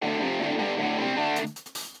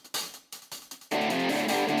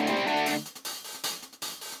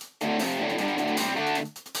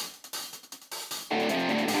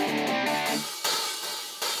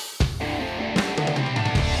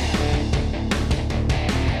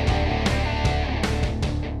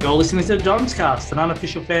You're listening to the Dons Cast, an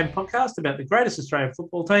unofficial fan podcast about the greatest Australian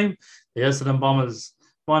football team, the Essendon Bombers.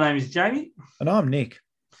 My name is Jamie. And I'm Nick.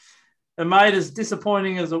 And mate, as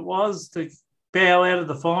disappointing as it was to bow out of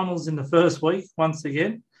the finals in the first week once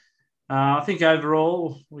again, I think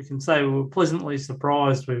overall we can say we were pleasantly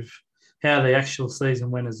surprised with how the actual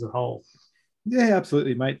season went as a whole. Yeah,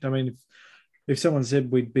 absolutely, mate. I mean, if someone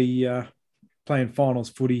said we'd be playing finals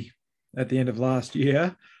footy at the end of last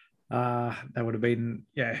year, that would have been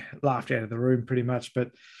laughed out of the room pretty much.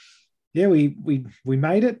 But yeah, we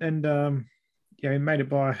made it, and we made it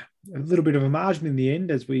by a little bit of a margin in the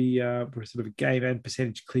end, as we were sort of a game and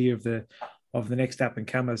percentage clear of the next up and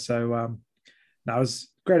comers. So it was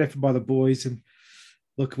a great effort by the boys, and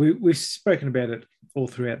look, we've spoken about it all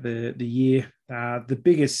throughout the year. The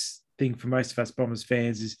biggest thing for most of us Bombers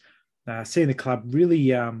fans is seeing the club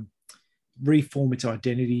really reform its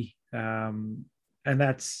identity. And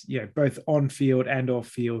that's both on field and off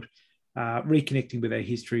field, reconnecting with our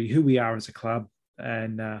history, who we are as a club.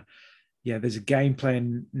 And there's a game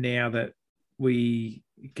plan now that we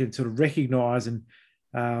can sort of recognise, and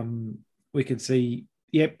we can see,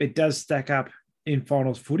 it does stack up in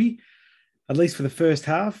finals footy, at least for the first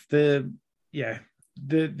half. The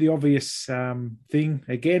obvious thing,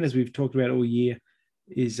 again, as we've talked about all year,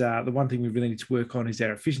 is the one thing we really need to work on is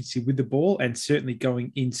our efficiency with the ball, and certainly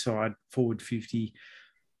going inside forward 50.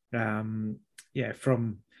 Going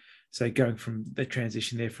from the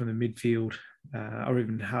transition there from the midfield or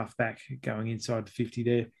even half back, going inside the 50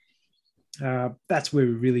 there. That's where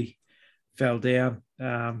we really fell down.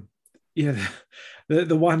 The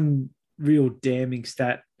one real damning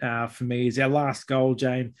stat for me is our last goal,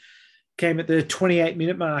 James, came at the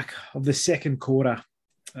 28-minute mark of the second quarter.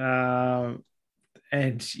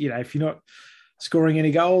 And, if you're not scoring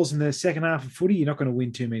any goals in the second half of footy, you're not going to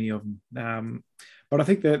win too many of them. But I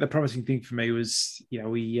think the promising thing for me was,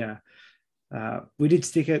 we did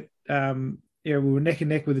stick it. We were neck and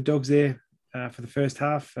neck with the Dogs there for the first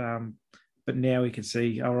half. But now we can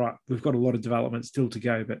see, all right, we've got a lot of development still to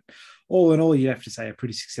go. But all in all, you have to say a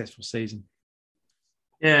pretty successful season.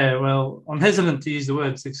 Yeah, well, I'm hesitant to use the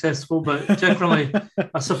word successful, but definitely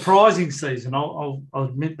a surprising season. I'll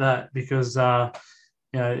admit that, because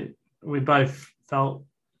we both felt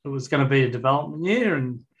it was going to be a development year,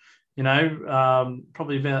 and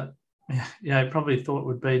probably thought it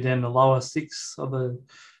would be down the lower six of the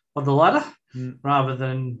ladder, rather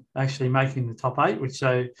than actually making the top eight. Which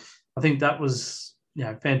I think that was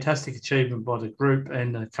fantastic achievement by the group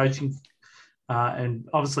and the coaching, and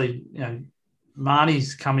obviously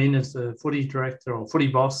Marnie's come in as the footy director or footy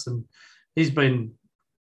boss, and he's been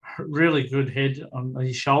really good head on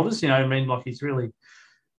his shoulders. He's really,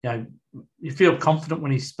 you feel confident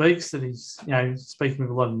when he speaks that he's, speaking with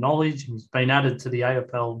a lot of knowledge, and he's been added to the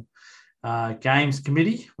AFL Games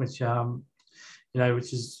Committee, which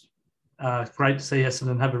is great to see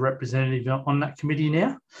Essendon have a representative on that committee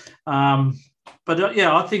now. I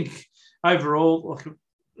think overall, look, it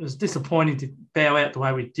was disappointing to bow out the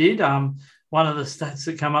way we did. One of the stats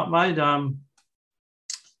that come up, mate,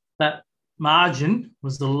 that margin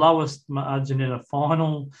was the lowest margin in a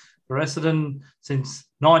final for Essendon since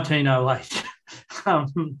 1908.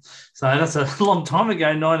 So that's a long time ago,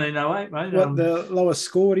 1908, mate. What, the lowest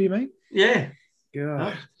score, do you mean? Yeah.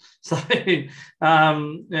 God. Essendon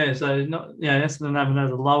haven't had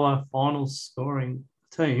a lower final scoring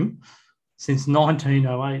team since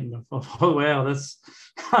 1908. And I thought, wow, that's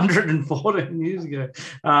 114 years ago.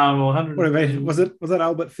 Was that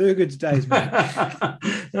Albert Thurgood's days, mate?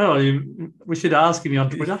 We should ask him on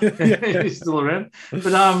Twitter. He's still around. But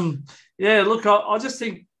look, I just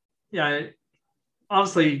think,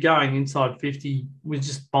 obviously going inside 50, we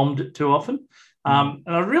just bombed it too often. And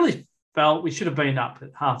I really felt we should have been up at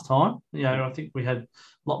half time. I think we had a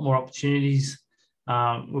lot more opportunities.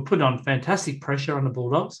 We're putting on fantastic pressure on the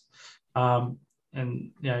Bulldogs. I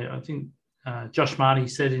think Josh Marnie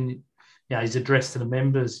said in his address to the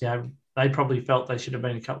members, they probably felt they should have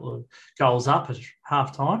been a couple of goals up at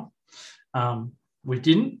half time. We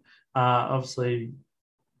didn't. Obviously,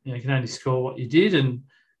 you can only score what you did, and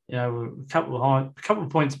we're a couple of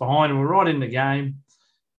points behind, and we're right in the game.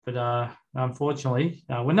 But unfortunately,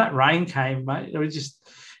 when that rain came, mate, it was just,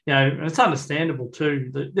 and it's understandable too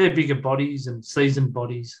that their bigger bodies and seasoned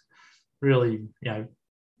bodies really,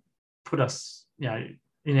 put us,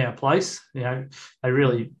 in our place. They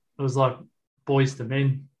really, it was like boys to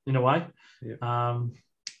men in a way. Yeah.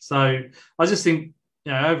 So I just think,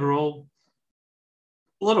 overall,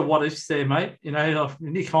 a lot of what ifs there, mate.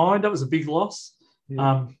 Nick Hind, that was a big loss.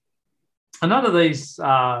 Yeah. And none of these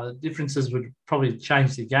differences would probably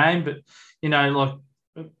change the game, but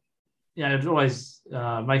it always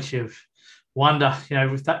makes you wonder,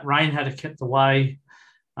 if that rain had kept away,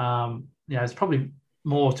 it's probably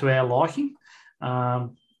more to our liking.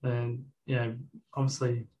 And,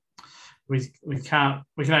 obviously we can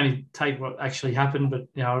only take what actually happened, but,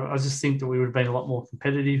 I just think that we would have been a lot more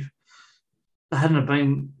competitive. There hadn't have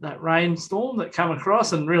been that rainstorm that came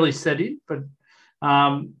across and really set in, but,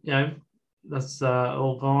 that's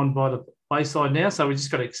all gone by the wayside now. So we just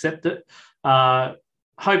got to accept it.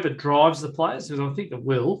 Hope it drives the players, because I think it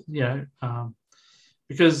will,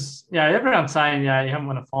 because, everyone's saying, you haven't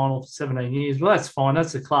won a final for 17 years. Well, that's fine.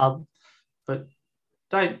 That's a club. But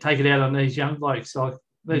don't take it out on these young blokes. Like,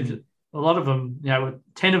 a lot of them,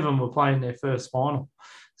 10 of them were playing their first final.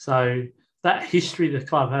 So that history the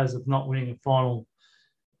club has of not winning a final,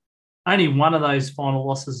 only one of those final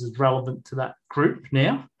losses is relevant to that group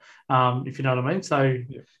now, if you know what I mean. So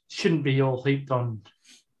it shouldn't be all heaped on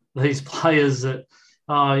these players that,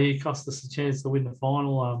 he cost us a chance to win the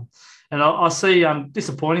final. And I see,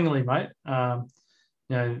 disappointingly, mate,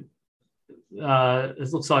 it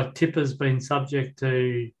looks like Tipper's been subject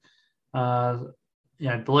to,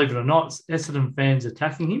 believe it or not, Essendon fans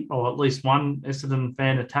attacking him, or at least one Essendon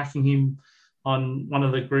fan attacking him on one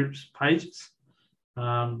of the group's pages,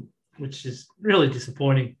 which is really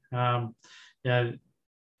disappointing. Everyone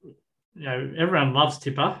loves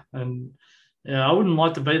Tipper, and I wouldn't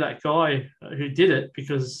like to be that guy who did it,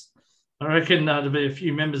 because I reckon there'd be a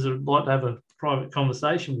few members that would like to have a private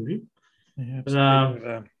conversation with him. Yeah,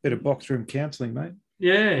 but, bit of box room counselling, mate.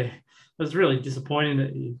 Yeah, it was really disappointing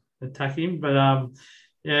that you attack him. But,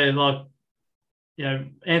 Anthony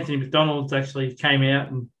McDonald's actually came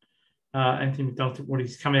out, and Anthony McDonald,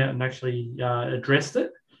 he's come out and actually addressed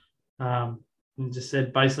it, and just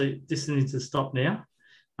said, basically, this needs to stop now.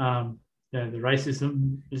 The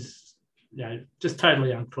racism is, just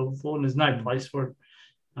totally uncalled for, and there's no place for it.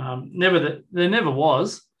 There never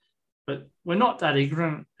was, but we're not that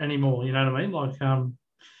ignorant anymore. You know what I mean? Like,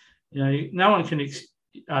 no one can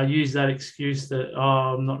use that excuse that,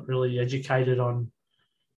 I'm not really educated on,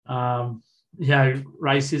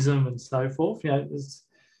 racism and so forth.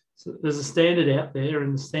 There's a standard out there,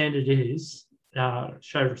 and the standard is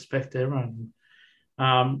show respect to everyone.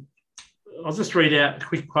 I'll just read out a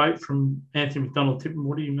quick quote from Anthony McDonald Tippen.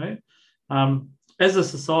 What do you mean? As a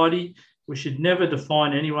society, we should never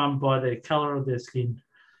define anyone by their colour of their skin,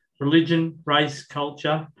 religion, race,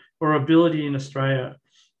 culture, or ability in Australia.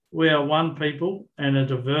 We are one people and a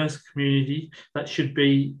diverse community that should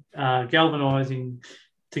be galvanising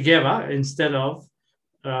together instead of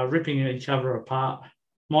ripping each other apart.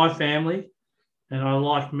 My family, and I,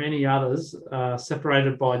 like many others, are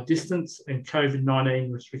separated by distance and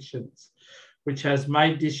COVID-19 restrictions, which has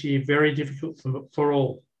made this year very difficult for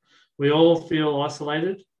all. We all feel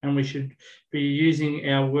isolated, and we should be using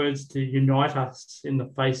our words to unite us in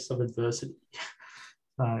the face of adversity.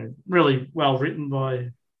 So really well written by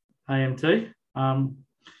AMT.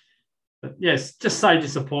 But yes, just so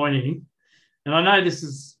disappointing. And I know this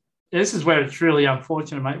is where it's really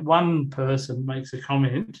unfortunate, mate. One person makes a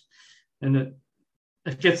comment, and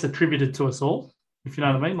it gets attributed to us all, if you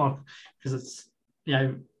know what I mean. Like, because it's,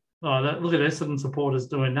 look at Essendon supporters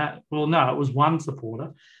doing that. Well, no, it was one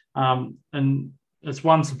supporter. And it's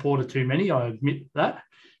one supporter too many, I admit that.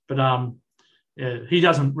 But he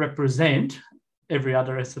doesn't represent every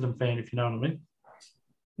other Essendon fan, if you know what I mean.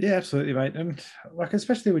 Yeah, absolutely, mate. And like,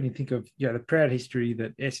 especially when you think of the proud history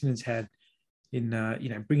that Essendon's had in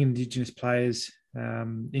bringing Indigenous players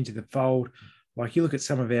into the fold. Like, you look at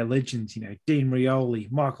some of our legends, Dean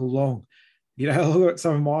Rioli, Michael Long. Look at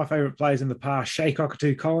some of my favourite players in the past, Shea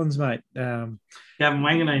Cockatoo Collins, mate. Gavin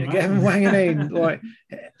Wanganeen, mate. Gavin Wanganeen. Like,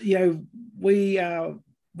 we are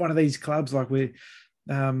one of these clubs, like we're,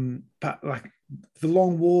 like the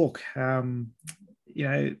Long Walk,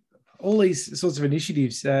 all these sorts of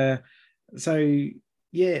initiatives. Like,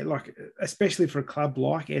 especially for a club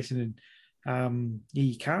like Essendon,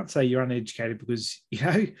 you can't say you're uneducated, because,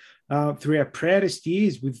 through our proudest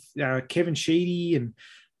years with Kevin Sheedy and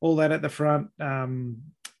all that at the front,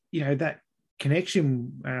 that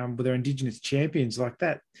connection with our Indigenous champions, like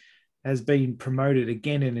that has been promoted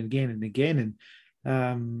again and again and again.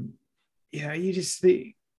 And, you just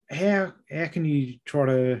think, how can you try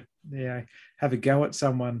to, have a go at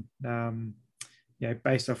someone,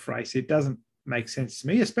 based off race? It doesn't make sense to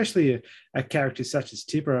me, especially a character such as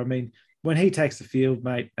Tipper. I mean, when he takes the field,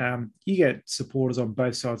 mate, you get supporters on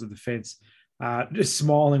both sides of the fence just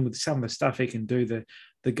smiling with some of the stuff he can do,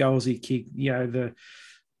 the goals he kicked, how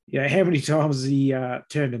many times has he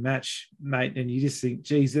turned a match, mate, and you just think,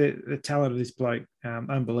 geez, the talent of this bloke,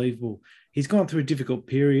 unbelievable. he's gone through a difficult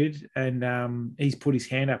period, and he's put his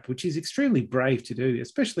hand up, which is extremely brave to do,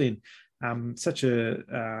 especially in such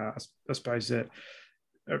I suppose, a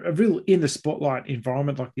real in the spotlight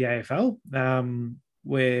environment like the AFL,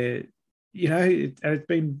 where it's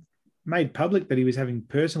been made public that he was having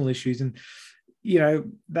personal issues, and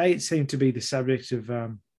they seem to be the subject of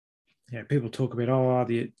people talk about,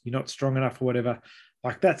 you're not strong enough or whatever.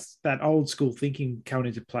 Like that's that old school thinking coming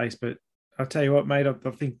into place. But I'll tell you what, mate, I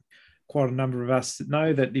think quite a number of us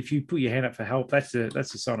know that if you put your hand up for help, that's a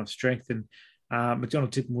sign of strength. And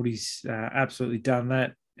McDonald Tipungwuti's absolutely done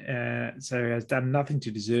that. So has done nothing to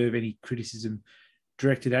deserve any criticism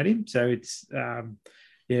directed at him. So it's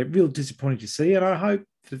real disappointing to see. And I hope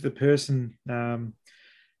that the person,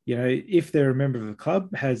 if they're a member of the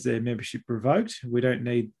club, has their membership revoked. We don't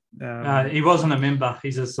need. He wasn't a member.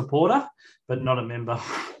 He's a supporter, but not a member.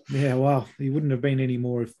 Yeah, well, he wouldn't have been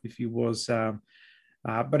anymore if he was.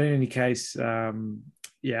 But in any case, I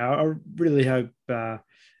really hope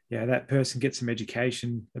that person gets some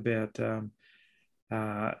education about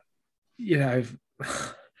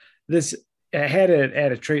this how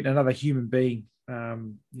to treat another human being.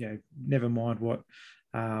 Never mind what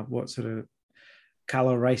sort of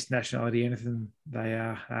colour, race, nationality, anything they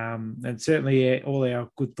are. And certainly all our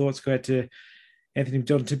good thoughts go out to Anthony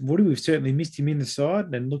McDonald-Tipungwuti. We've certainly missed him in the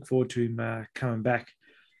side and look forward to him coming back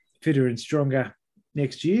fitter and stronger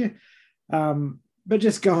next year. But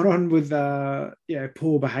just going on with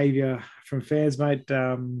poor behaviour from fans, mate.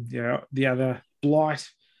 The other blight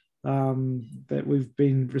that we've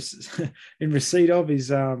been in receipt of is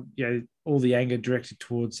all the anger directed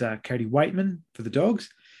towards Cody Waitman for the Dogs.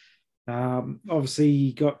 Obviously,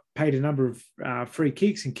 he got paid a number of free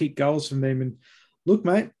kicks and kick goals from them. And look,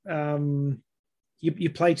 mate, you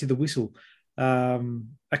play to the whistle. A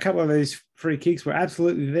couple of those free kicks were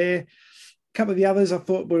absolutely there. A couple of the others I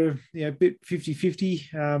thought were a bit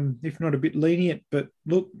 50-50, if not a bit lenient. But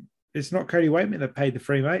look, it's not Cody Waitman that paid the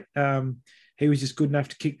free, mate. He was just good enough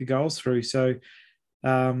to kick the goals through. So,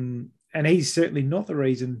 and he's certainly not the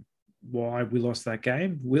reason why we lost that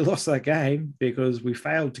game. We lost that game because we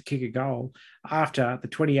failed to kick a goal after the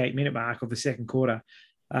 28-minute mark of the second quarter.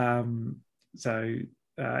 Anyone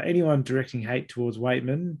directing hate towards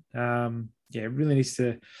Waitman, really needs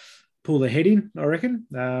to pull their head in, I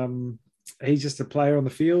reckon. He's just a player on the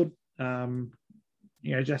field.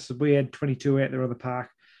 Just as we had 22 out there on the park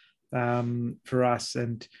for us,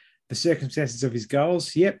 and the circumstances of his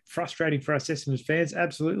goals, frustrating for us Essendon fans,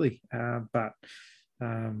 absolutely. But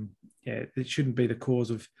it shouldn't be the cause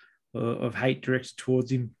of hate directed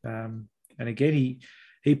towards him. And again,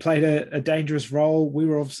 he played a dangerous role. We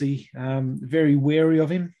were obviously very wary of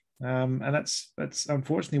him, and that's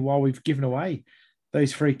unfortunately why we've given away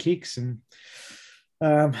those free kicks. And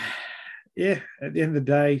at the end of the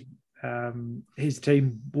day, his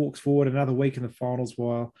team walks forward another week in the finals,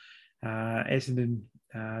 while Essendon,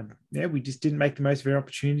 we just didn't make the most of our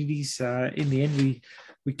opportunities. In the end,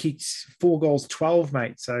 we kicked 4 goals, 12,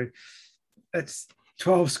 mate. So that's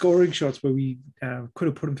 12 scoring shots where we could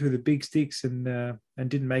have put them through the big sticks and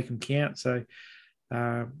didn't make them count. So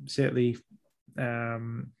certainly,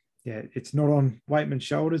 it's not on Waitman's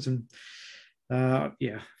shoulders, and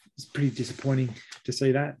it's pretty disappointing to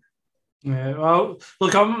see that. Yeah, well,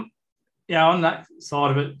 look, I'm on that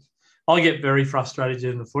side of it. I get very frustrated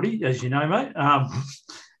in the footy, as you know, mate.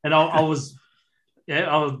 And I was,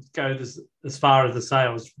 I would go as far as to say I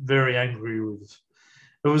was very angry with.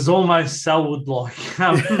 It was almost Selwood-like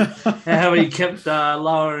how he kept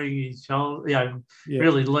lowering his shoulder,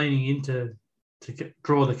 really leaning into to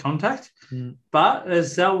draw the contact. Mm. But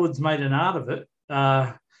as Selwood's made an art of it,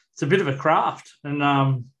 it's a bit of a craft,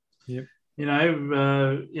 and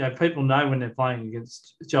people know when they're playing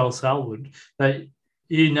against Joel Selwood that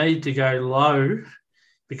you need to go low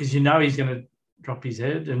because he's going to drop his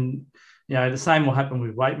head. And, the same will happen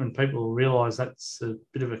with Waitman. People will realise that's a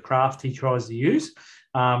bit of a craft he tries to use.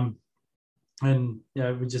 We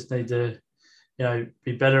just need to,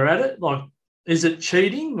 be better at it. Like, is it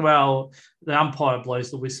cheating? Well, the umpire blows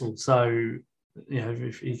the whistle. So,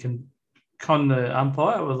 if he can con the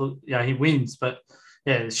umpire, well, he wins. But,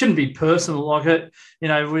 it shouldn't be personal like it.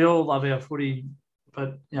 We all love our footy,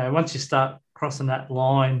 but, once you start crossing that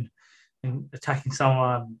line and attacking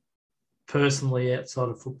someone personally outside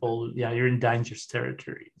of football, you're in dangerous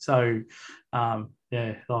territory. So, as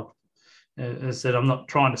I said, I'm not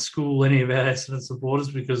trying to school any of our Essendon supporters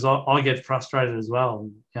because I get frustrated as well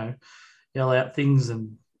and, yell out things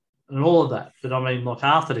and all of that. But, I mean, like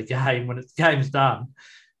after the game, when the game's done,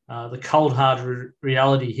 the cold, hard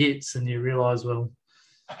reality hits and you realise, well,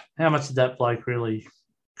 how much did that bloke really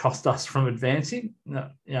cost us from advancing.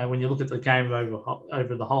 When you look at the game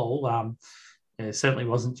over the whole, it certainly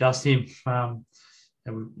wasn't just him.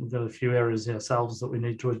 We've got a few errors ourselves that we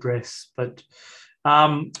need to address. But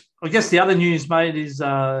I guess the other news, mate, is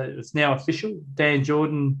it's now official. Dan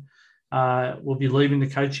Jordan will be leaving the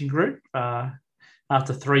coaching group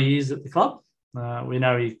after 3 years at the club. We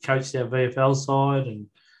know he coached our VFL side and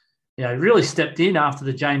really stepped in after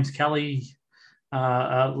the James Kelly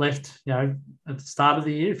left, at the start of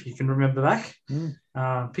the year, if you can remember back.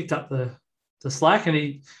 Picked up the slack, and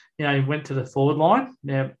he went to the forward line.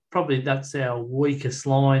 Now, probably that's our weakest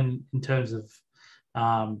line in terms of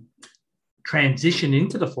transition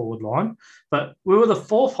into the forward line, but we were the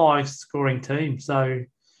fourth highest scoring team. So,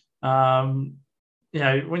 when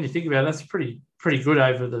you think about it, that's pretty good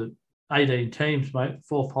over the 18 teams, mate.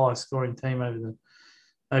 Fourth highest scoring team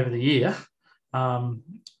over the year.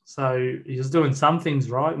 So he was doing some things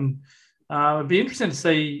right, and it'd be interesting to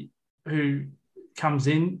see who comes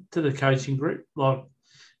into the coaching group. Like,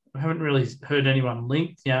 I haven't really heard anyone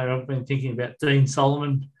linked. I've been thinking about Dean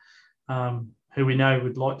Solomon, who we know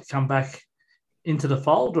would like to come back into the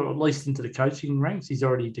fold, or at least into the coaching ranks. He's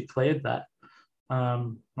already declared that. I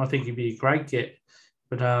think he'd be a great get,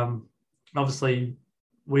 but obviously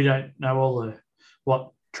we don't know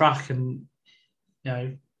what Truck and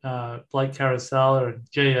Blake Carousel and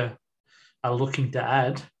Gia are looking to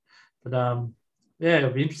add. But it'll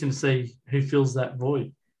be interesting to see who fills that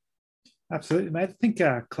void. Absolutely, mate. I think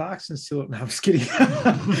Clarkson's still. No, I'm just kidding.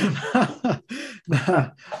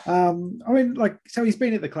 So he's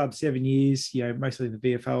been at the club 7 years. Mostly in the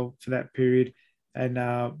VFL for that period, and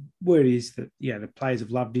word is that the players have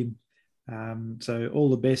loved him. So all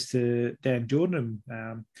the best to Dan Jordan.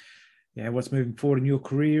 And what's moving forward in your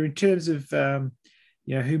career in terms of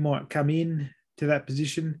who might come in to that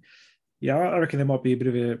position. I reckon there might be a bit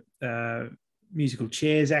of a musical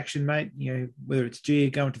chairs action, mate. Whether it's Gia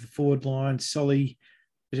going to the forward line, Solly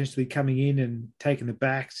potentially coming in and taking the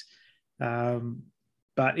backs.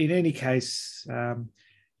 But in any case, the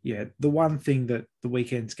one thing that the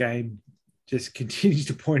weekend's game just continues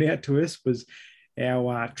to point out to us was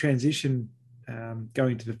our transition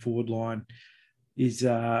going to the forward line is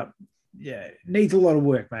needs a lot of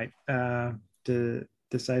work, mate, to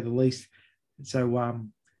say the least. So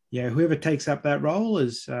whoever takes up that role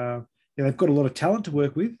is they've got a lot of talent to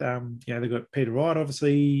work with. They've got Peter Wright,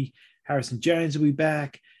 obviously. Harrison Jones will be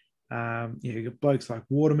back. You've got blokes like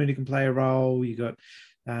Waterman who can play a role. You've got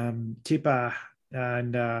Tipper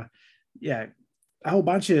and a whole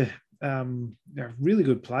bunch of really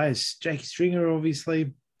good players. Jakey Stringer,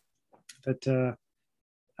 obviously. But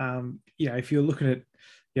if you're looking at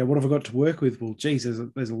what have I got to work with? Well, geez,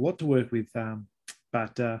 there's a lot to work with.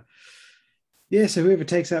 So whoever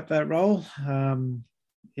takes up that role,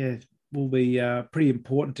 will be pretty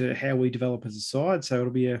important to how we develop as a side. So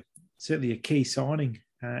it'll be certainly a key signing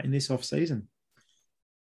in this off season.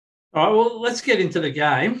 All right, well, let's get into the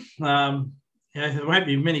game. There won't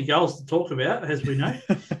be many goals to talk about, as we know.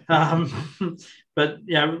 But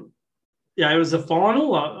it was a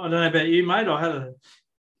final. I don't know about you, mate. I had a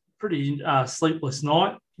pretty sleepless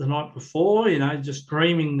night the night before, just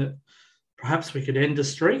dreaming that perhaps we could end a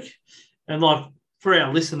streak. And like for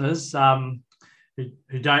our listeners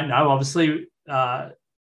who don't know, obviously,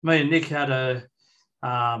 me and Nick had a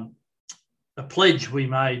pledge we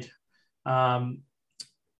made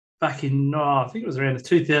back in, I think it was around the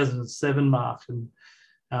 2007 mark. And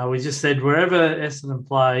we just said, wherever Essendon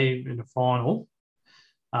play in the final,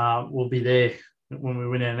 we'll be there when we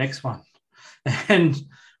win our next one. And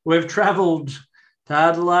we've travelled to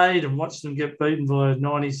Adelaide and watched them get beaten by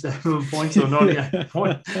 97 points or 98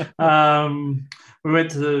 points. We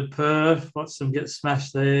went to Perth, watched them get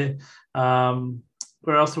smashed there.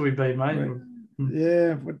 Where else have we been, mate?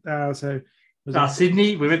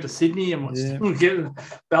 Sydney. We went to Sydney and watched them get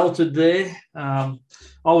belted there. I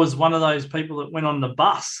was one of those people that went on the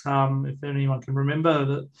bus, if anyone can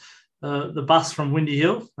remember, the bus from Windy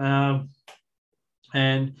Hill.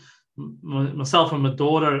 And myself and my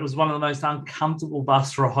daughter, it was one of the most uncomfortable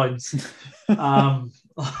bus rides. Next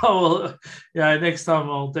time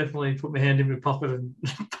I'll definitely put my hand in my pocket and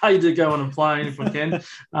pay to go on a plane if I can.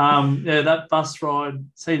 That bus ride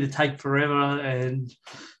seemed to take forever, and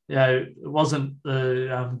it wasn't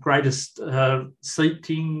the greatest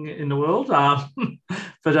seating in the world.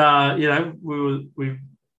 But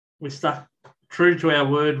we stuck true to our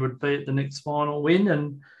word would be at the next final win.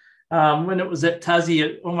 And when it was at Tassie,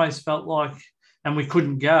 it almost felt like, and we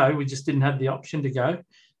couldn't go, we just didn't have the option to go.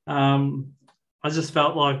 I just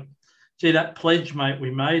felt like, gee, that pledge, mate, we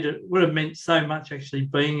made, it would have meant so much actually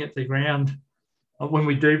being at the ground when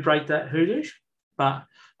we do break that hoodoo. But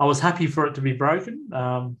I was happy for it to be broken.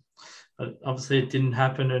 But obviously it didn't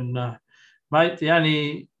happen. And mate, the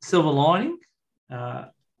only silver lining,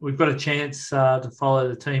 we've got a chance to follow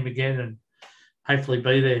the team again and hopefully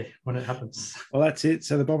be there when it happens. Well, that's it.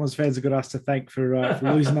 So the Bombers fans have got us to thank for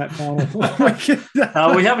losing that final.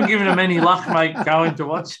 We haven't given them any luck, mate, going to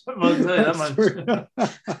watch it. I'll tell you that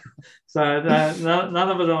much. So none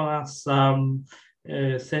of it on us. Don't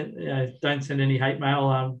send any hate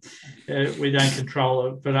mail. We don't control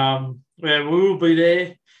it, but we will be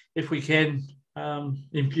there if we can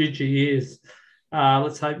in future years.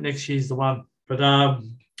 Let's hope next year's the one. But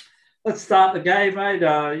let's start the game, mate.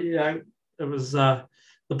 It was the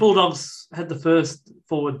Bulldogs had the first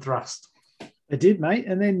forward thrust. They did, mate.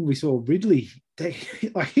 And then we saw Ridley.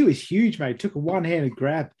 He was huge, mate. Took a one-handed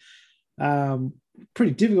grab.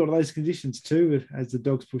 Pretty difficult in those conditions too, as the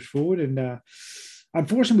Dogs pushed forward. And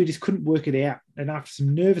unfortunately, we just couldn't work it out. And after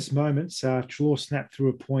some nervous moments, Treloar snapped through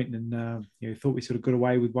a point and thought we sort of got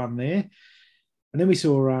away with one there. And then we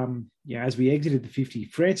saw, as we exited the 50,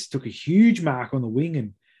 Francis took a huge mark on the wing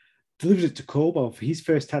and delivered it to Caldwell for his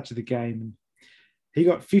first touch of the game. And he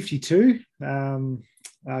got 52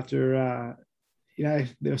 after, there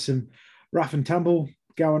was some rough and tumble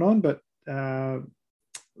going on. But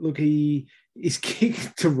look, his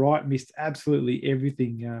kick to right missed absolutely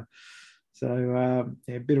everything. So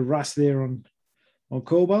a bit of rust there on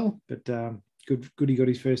Caldwell, but good he got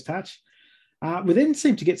his first touch. We then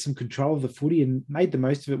seemed to get some control of the footy and made the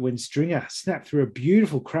most of it when Stringer snapped through a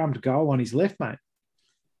beautiful crumbed goal on his left, mate.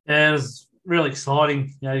 Yeah, it was really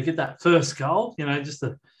exciting, to get that first goal, just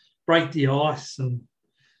to break the ice and,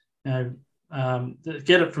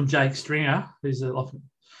 get it from Jake Stringer, who's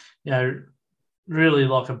really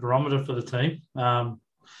like a barometer for the team.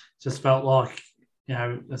 Just felt like,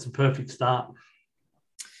 that's a perfect start.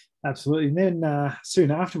 Absolutely. And then soon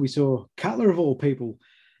after we saw Cutler, of all people,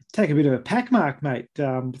 take a bit of a pack mark, mate.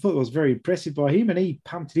 I thought it was very impressive by him, and he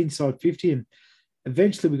pumped it inside 50, and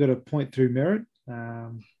eventually we got a point through merit.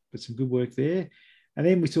 But some good work there. And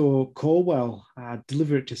then we saw Caldwell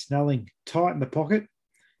deliver it to Snelling, tight in the pocket.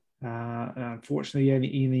 Unfortunately,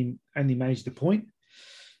 he only managed the point.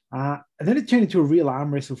 And then it turned into a real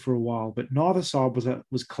arm wrestle for a while, but neither side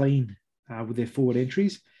was clean with their forward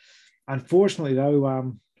entries. Unfortunately,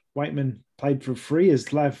 though, Waitman played for free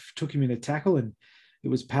as Lav took him in a tackle, and it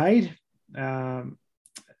was paid. And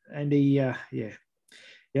he,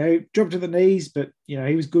 dropped to the knees, but,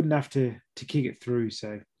 he was good enough to kick it through.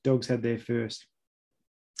 So Dogs had their first.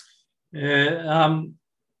 Yeah,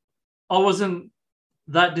 I wasn't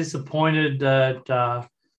that disappointed that,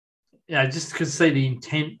 just to see the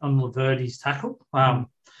intent on Laverty's tackle. It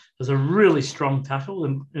was a really strong tackle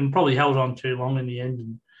and probably held on too long in the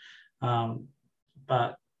end.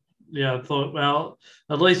 But, I thought, well,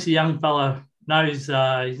 at least the young fella knows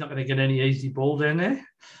he's not going to get any easy ball down there.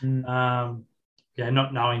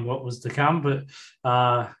 Not knowing what was to come. But,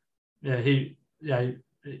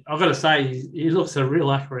 I've got to say, he looks a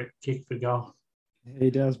real accurate kick for goal.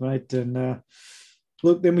 He does, mate. And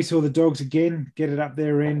look, then we saw the Dogs again get it up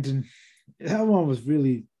their end. And that one was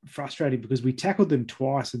really frustrating because we tackled them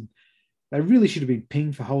twice and they really should have been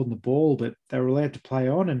pinged for holding the ball, but they were allowed to play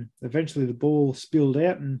on. And eventually the ball spilled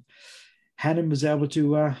out and Hannon was able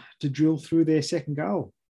to drill through their second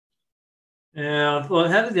goal. Yeah, I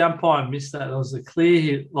thought, how did the umpire miss that? It was a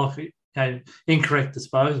clear, incorrect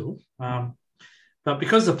disposal. But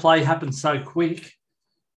because the play happened so quick,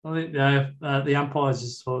 I think the umpires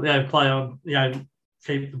just thought, play on,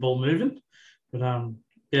 keep the ball moving. But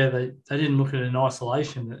they didn't look at it in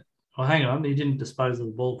isolation. That, hang on, he didn't dispose of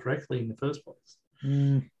the ball correctly in the first place.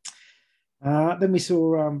 Then we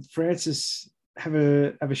saw Francis have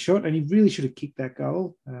a shot, and he really should have kicked that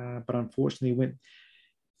goal, but unfortunately he went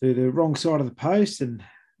to the wrong side of the post, and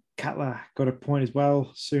Cutler got a point as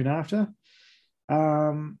well soon after.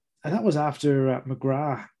 And that was after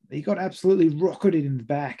McGrath. He got absolutely rocketed in the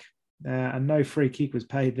back, and no free kick was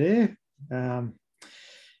paid there. Well,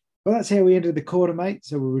 that's how we ended the quarter, mate.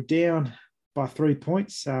 So we were down by 3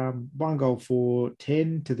 points, 1 goal for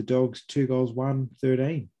 10 to the Dogs, 2 goals,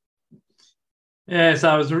 13. Yeah,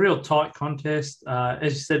 so it was a real tight contest.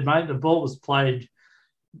 As you said, mate, the ball was played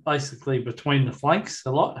basically between the flanks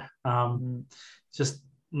a lot. Just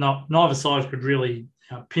neither side could really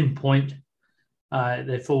pinpoint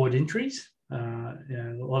their forward entries.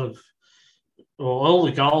 All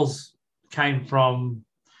the goals came from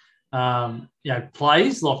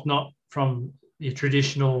plays, like not from your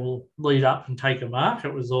traditional lead up and take a mark.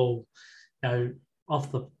 It was all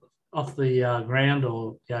off the ground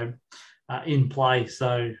or in play.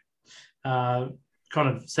 So kind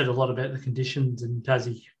of said a lot about the conditions in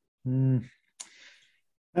Tassie.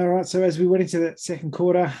 All right. So as we went into that second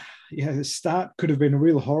quarter, yeah, the start could have been a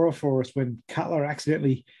real horror for us when Cutler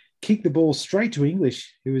accidentally kicked the ball straight to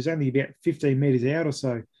English, who was only about 15 metres out or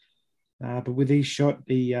so. But with his shot,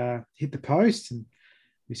 he hit the post and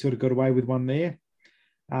we sort of got away with one there.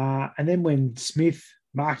 And then when Smith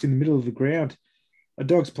marked in the middle of the ground, a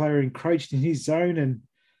Dogs player encroached in his zone and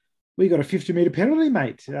we got a 50-metre penalty,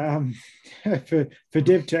 mate, for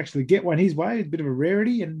Dev to actually get one his way. A bit of a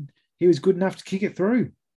rarity, and he was good enough to kick it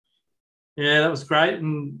through. Yeah, that was great.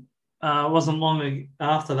 And it wasn't long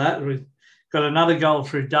after that, we got another goal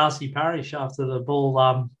through Darcy Parish after the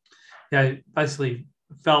ball basically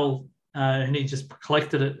fell and he just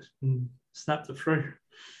collected it and snapped it through.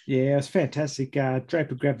 Yeah, it was fantastic.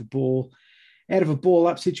 Draper grabbed the ball out of a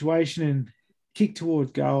ball-up situation and kicked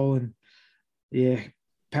toward goal. And, yeah,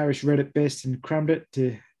 Parish read it best and crumbed it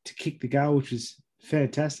to kick the goal, which was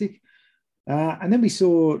fantastic. And then we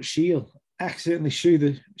saw Shield accidentally shoo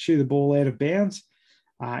the ball out of bounds,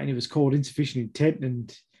 and it was called insufficient intent.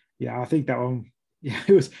 And yeah, I think that one, yeah,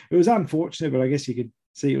 it was unfortunate, but I guess you could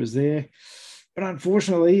see it was there. But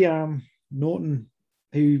unfortunately, Norton,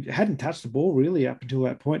 who hadn't touched the ball really up until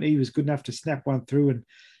that point, he was good enough to snap one through,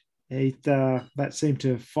 and that seemed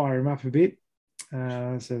to fire him up a bit.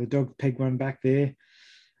 So the Dog pegged one back there.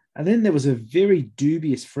 And then there was a very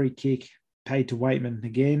dubious free kick paid to Waitman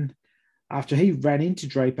again after he ran into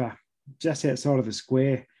Draper just outside of the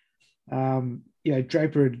square.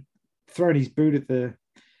 Draper had thrown his boot at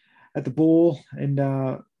the ball, and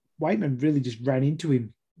Waitman really just ran into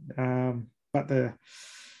him. But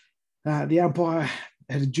the umpire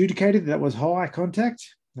had adjudicated that was high contact,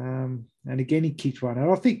 and again he kicked one.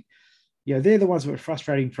 And I think, they're the ones that were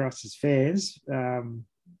frustrating for us as fans.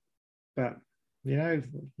 But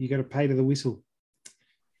you got to pay to the whistle.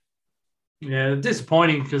 Yeah,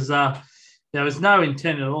 disappointing because there was no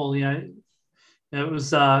intent at all. It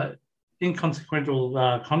was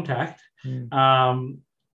inconsequential contact, and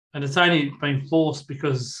it's only been forced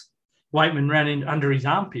because Waitman ran in under his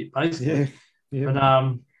armpit, basically. Yeah.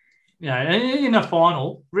 But in a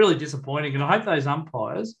final, really disappointing. And I hope those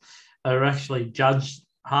umpires are actually judged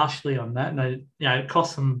harshly on that, and it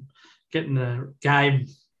cost them getting the game,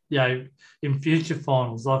 in future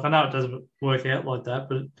finals. Like, I know it doesn't work out like that,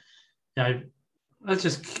 but that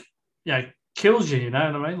just kills you. You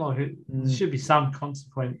know what I mean? Like, there should be some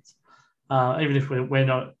consequence, even if we're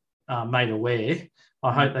not made aware.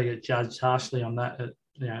 I hope they get judged harshly on that at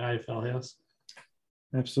AFL House.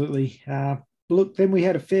 Absolutely. Look, then we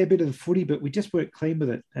had a fair bit of the footy, but we just weren't clean with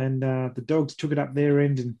it, and the Dogs took it up their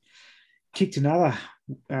end and kicked another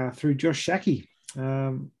through Josh Shackey.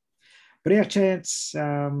 But our chance,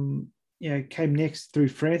 came next through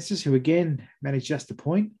Francis, who again managed just a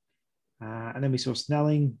point. And then we saw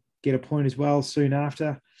Snelling get a point as well soon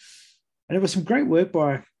after. And it was some great work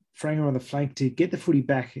by Franger on the flank to get the footy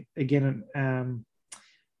back again.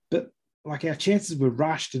 But like, our chances were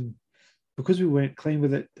rushed, and because we weren't clean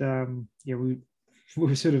with it, we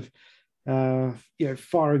were sort of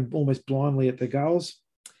firing almost blindly at the goals.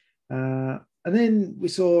 And then we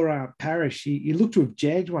saw Parish. He looked to have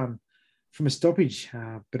jagged one from a stoppage,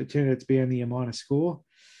 but it turned out to be only a minor score.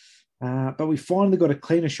 But we finally got a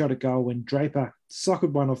cleaner shot at goal when Draper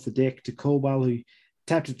socketed one off the deck to Caldwell, who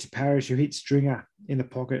tapped it to Parish, who hit Stringer in the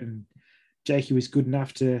pocket, and Jakey was good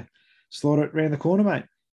enough to slot it round the corner, mate.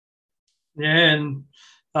 Yeah, and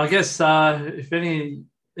I guess if any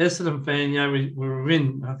Essendon fan, we were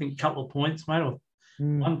within, I think, a couple of points, mate, or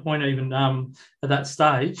 1 point even at that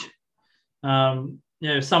stage.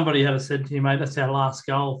 If somebody had said to you, mate, that's our last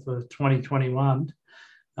goal for 2021,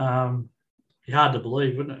 be hard to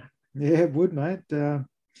believe, wouldn't it? Yeah, it would, mate.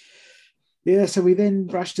 So we then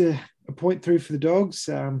rushed a point through for the Dogs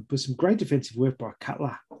with some great defensive work by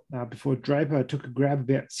Cutler before Draper took a grab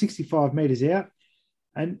about 65 metres out.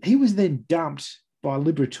 And he was then dumped by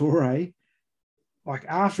Liberatore, like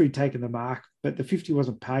after he'd taken the mark, but the 50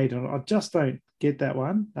 wasn't paid. And I just don't get that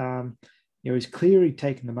one. It was clear he'd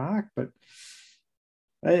taken the mark, but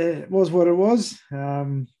it was what it was.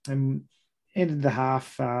 And ended the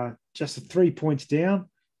half just 3 points down.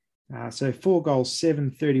 So 4 goals,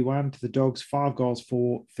 7-31 to the Dogs, 5 goals,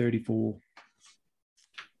 4-34.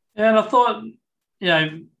 And I thought,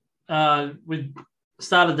 we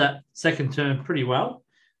started that second term pretty well,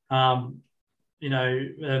 and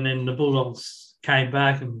then the Bulldogs came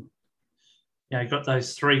back and, got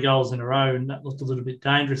those 3 goals in a row, and that looked a little bit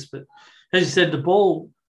dangerous. But as you said, the ball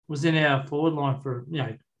was in our forward line for,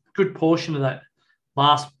 a good portion of that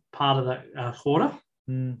last part of that quarter.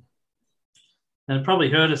 And it probably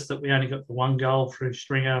hurt us that we only got the 1 goal through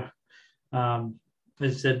Stringer. As I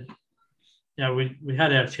said, we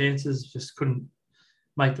had our chances, just couldn't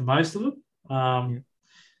make the most of it.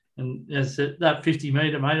 And as that 50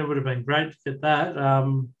 metre, mate, it would have been great to get that.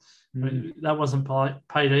 That wasn't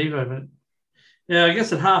paid either. But yeah, I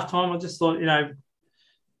guess at halftime, I just thought,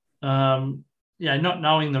 not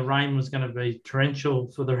knowing the rain was going to be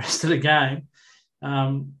torrential for the rest of the game,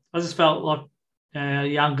 I just felt like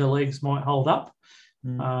younger legs might hold up.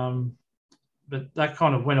 But that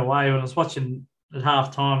kind of went away when I was watching at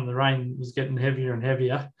halftime. The rain was getting heavier and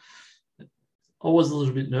heavier. I was a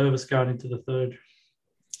little bit nervous going into the third.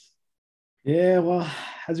 Yeah, well,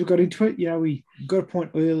 as we got into it, we got a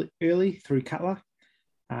point early through Cutler.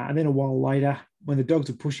 And then a while later, when the Dogs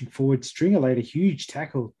were pushing forward, Stringer laid a huge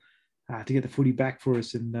tackle to get the footy back for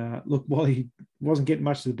us. And look, while he wasn't getting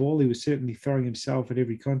much of the ball, he was certainly throwing himself at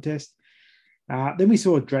every contest. Then we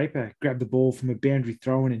saw Draper grab the ball from a boundary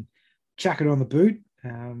throw-in and chuck it on the boot.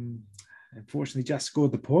 Unfortunately, just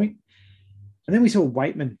scored the point. And then we saw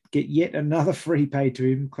Waitman get yet another free paid to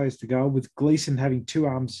him close to goal, with Gleeson having two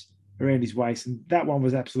arms around his waist. And that one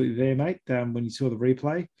was absolutely there, mate, when you saw the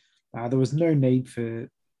replay. There was no need for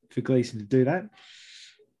Gleeson to do that.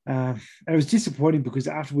 And it was disappointing because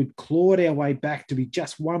after we'd clawed our way back to be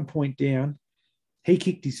just 1 point down, he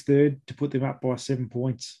kicked his third to put them up by 7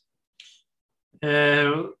 points.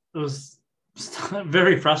 Yeah, it was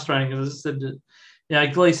very frustrating because I said that,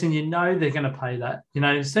 Gleeson, they're going to pay that.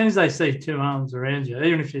 As soon as they see two arms around you,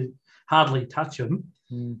 even if you hardly touch them,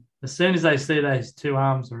 as soon as they see those two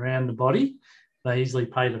arms around the body, they easily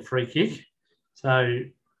pay the free kick. So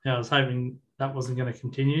I was hoping that wasn't going to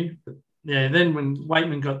continue. But then when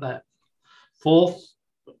Waitman got that fourth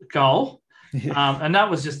goal, and that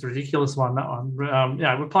was just a ridiculous one, that one.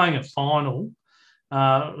 We're playing a final.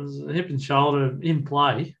 It was a hip and shoulder in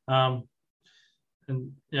play. And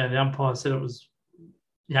the umpire said it was,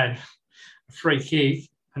 a free kick.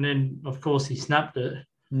 And then, of course, he snapped it.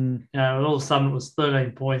 And all of a sudden it was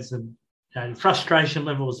 13 points. And the frustration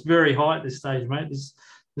level was very high at this stage, mate. This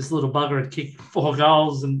little bugger had kicked 4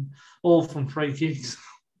 goals and all from free kicks.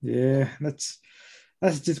 Yeah, that's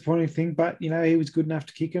a disappointing thing. But, he was good enough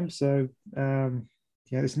to kick him. So,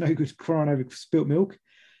 there's no good crying over spilt milk.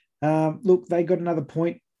 Look, they got another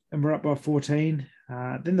point and we're up by 14.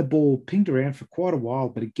 Then the ball pinged around for quite a while.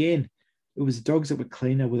 But again, it was the Dogs that were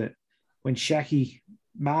cleaner with it. When Shaki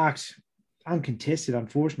marked uncontested,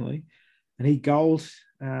 unfortunately, and he goaled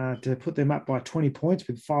to put them up by 20 points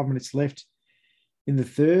with 5 minutes left in the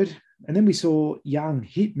third. And then we saw Young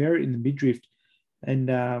hit Merritt in the midriff. And,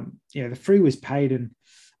 the free was paid. And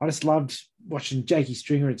I just loved watching Jakey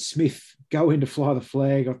Stringer and Smith go in to fly the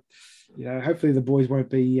flag. Hopefully the boys won't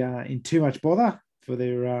be in too much bother for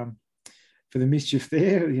their for the mischief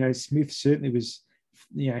there. Smith certainly was,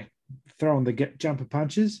 throwing the jumper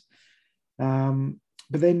punches. But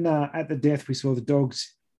then at the death, we saw the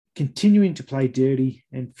Dogs continuing to play dirty,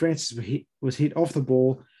 and Francis was hit off the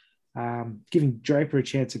ball, giving Draper a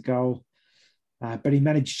chance at goal. But he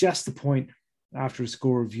managed just the point after a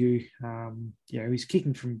score review. He's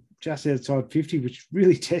kicking from just outside 50, which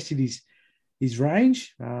really tested his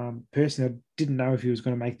range. Personally, I didn't know if he was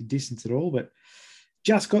going to make the distance at all, but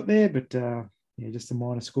just got there. But just a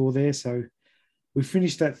minor score there. So we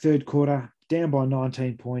finished that third quarter down by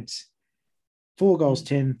 19 points. 4 goals,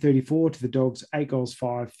 10, 34 to the Dogs, 8 goals,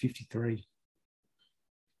 5, 53.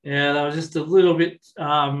 Yeah, that was just a little bit,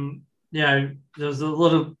 there was a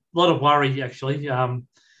lot of worry, actually, going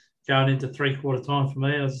into three-quarter time for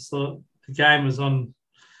me. I just thought the game was on,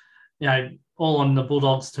 all on the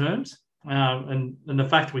Bulldogs' terms. And the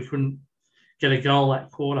fact we couldn't get a goal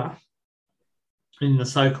that quarter in the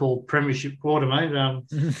so-called premiership quarter, mate,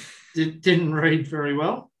 didn't read very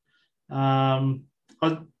well.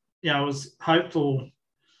 I was hopeful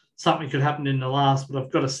something could happen in the last, but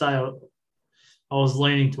I've got to say I was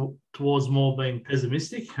leaning towards more being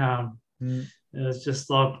pessimistic. It's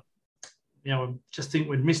just like, I just think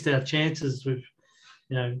we'd missed our chances with,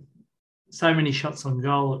 so many shots on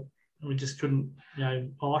goal that we just couldn't,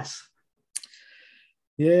 ice.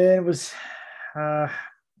 Yeah, it was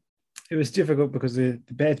difficult because the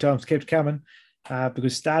bad times kept coming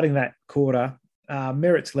because starting that quarter,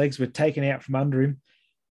 Merritt's legs were taken out from under him.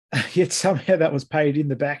 Yet somehow that was paid in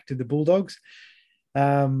the back to the Bulldogs.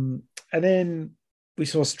 And then we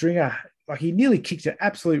saw Stringer, he nearly kicked an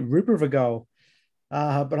absolute ripper of a goal.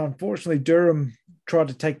 But unfortunately, Durham tried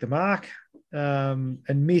to take the mark and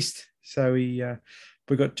missed. So we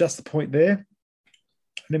got just the point there.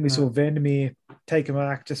 And then we saw Vandermeer take a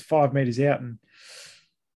mark just 5 metres out and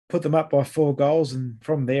put them up by 4 goals. And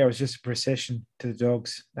from there, it was just a procession to the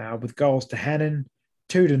Dogs with goals to Hannon,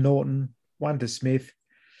 2 to Norton, 1 to Smith.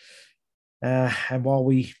 And while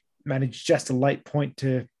we managed just a late point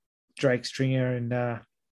to Drake Stringer and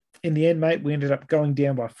in the end, mate, we ended up going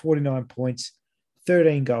down by 49 points,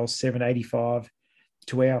 13 goals, 785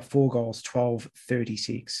 to our 4 goals,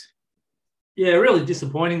 1236. Yeah, really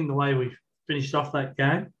disappointing the way we finished off that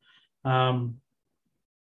game. I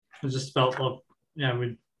just felt like,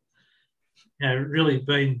 we'd really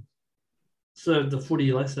been served the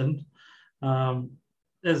footy lesson. As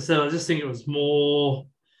I said, I just think it was more,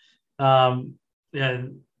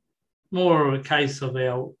 more of a case of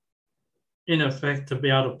our in effect to be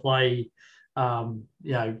able to play,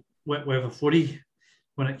 wet weather footy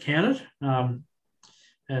when it counted, and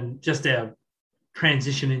just our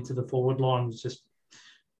transition into the forward line was just,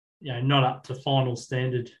 not up to final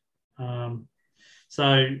standard.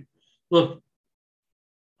 So, look,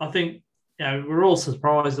 I think we're all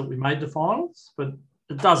surprised that we made the finals, but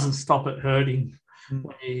it doesn't stop it hurting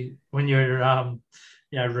when you're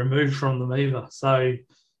removed from them either. So,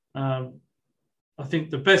 I think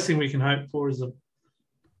the best thing we can hope for is that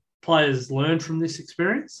players learn from this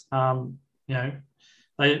experience. Kevin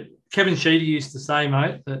Sheedy used to say,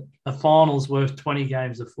 mate, that a final's worth 20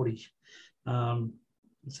 games of footy. So,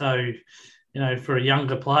 for a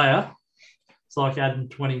younger player, it's like adding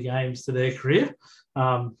 20 games to their career.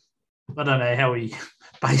 I don't know how he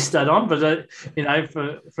based that on, but,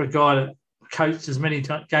 for a guy that coached as many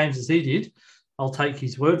games as he did, I'll take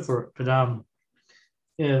his word for it. But,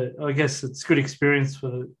 I guess it's good experience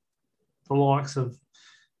for the likes of,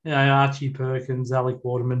 Archie Perkins, Alec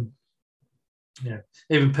Waterman,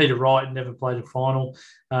 even Peter Wright never played a final.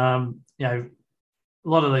 A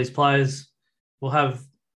lot of these players will have,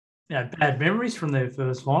 bad memories from their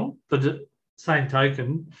first final, but at the same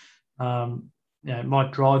token, it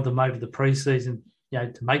might drive them over the preseason,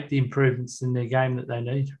 to make the improvements in their game that they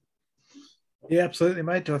need. Yeah, absolutely,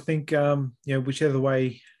 mate. I think, whichever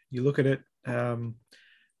way you look at it,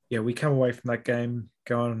 we come away from that game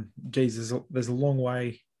going, geez, there's a long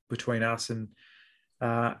way between us and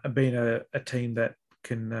being a team that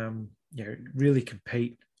can, really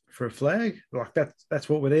compete for a flag. Like that's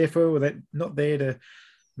what we're there for. We're not there to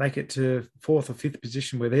make it to 4th or 5th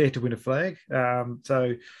position. We're there to win a flag. From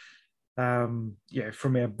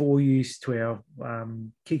our ball use to our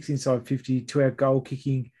kicks inside 50 to our goal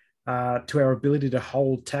kicking, to our ability to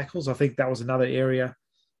hold tackles. I think that was another area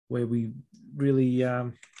where we really,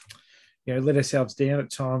 let ourselves down at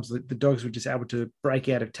times. The Dogs were just able to break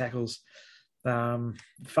out of tackles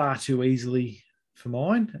far too easily for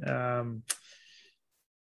mine.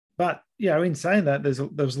 But, in saying that,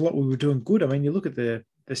 there was a lot we were doing good. I mean, you look at the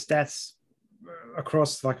stats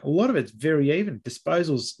across, like a lot of it's very even.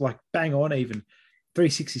 Disposals, like bang on even,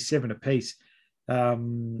 367 apiece.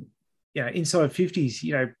 Inside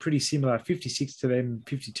 50s, pretty similar, 56 to them,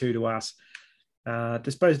 52 to us.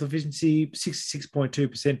 Disposal efficiency,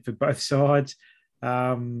 66.2% for both sides.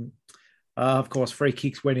 Of course, free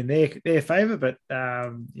kicks went in their favour, but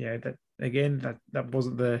that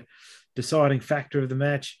wasn't the deciding factor of the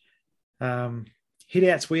match.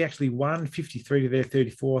 Hitouts, we actually won 53 to their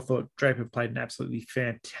 34. I thought Draper played an absolutely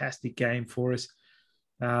fantastic game for us.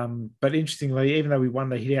 But interestingly, even though we won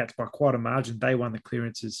the hitouts by quite a margin, they won the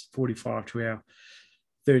clearances 45 to our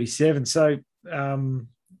 37. So,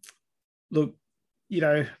 look,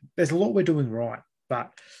 there's a lot we're doing right,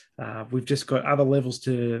 but we've just got other levels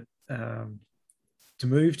to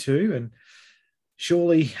move to. And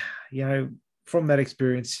surely, from that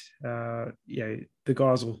experience, the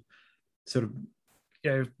guys will sort of,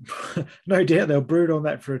 no doubt they'll brood on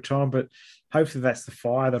that for a time, but hopefully that's the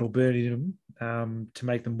fire that'll burn in them to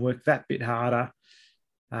make them work that bit harder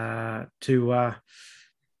to,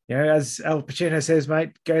 as Al Pacino says,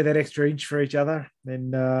 mate, go that extra inch for each other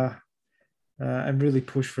and really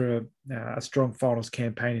push for a strong finals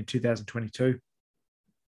campaign in 2022.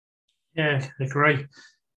 Yeah, agree.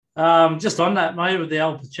 Just on that, mate, with the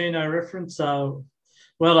Al Pacino reference, well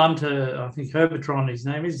done to, I think Herbertron, his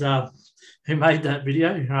name is, who made that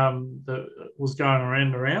video that was going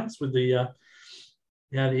around the rounds with the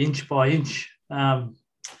inch by inch. I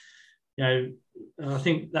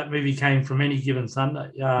think that movie came from Any Given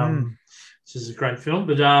Sunday, which is a great film.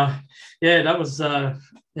 But that was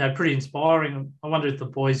pretty inspiring. I wonder if the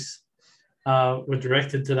boys were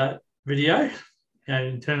directed to that video,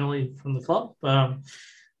 internally from the club. Not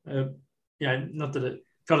that it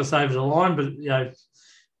got us over the line, but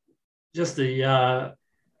just the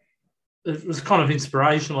it was kind of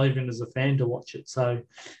inspirational even as a fan to watch it. So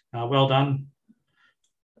well done,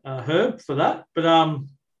 Herb, for that. But I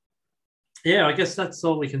guess that's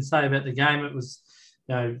all we can say about the game. It was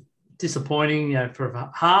disappointing. For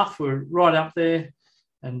a half, we're right up there,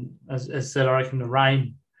 and as said, I reckon the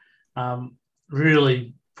rain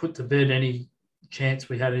really put to bed any chance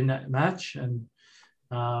we had in that match. And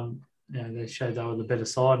They showed they were the better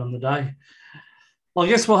side on the day. Well, I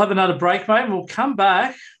guess we'll have another break, mate, and we'll come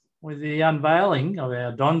back with the unveiling of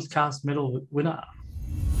our Don's Cast Medal winner.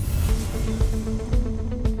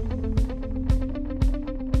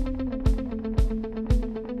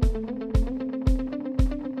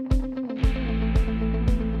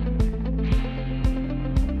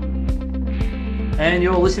 And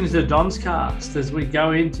you're listening to Don's Cast as we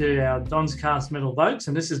go into our Don's Cast medal votes.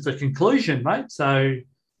 And this is the conclusion, mate. So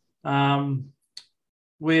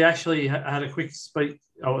we actually had a quick speak.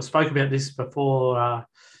 I spoke about this before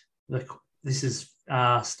this is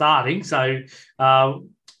starting. So,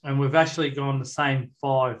 and we've actually gone the same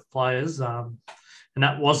 5 players. And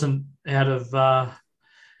that wasn't out of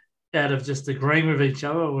just agreeing with each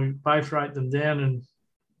other. We both wrote them down and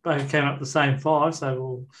both came up the same 5, so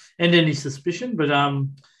we'll end any suspicion. But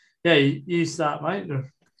you start, mate.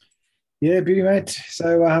 Yeah, beauty, mate.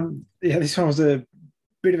 So this one was a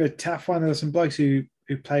bit of a tough one. There were some blokes who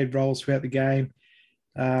played roles throughout the game,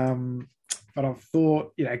 but I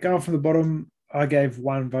thought, going from the bottom, I gave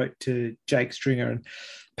 1 vote to Jake Stringer, and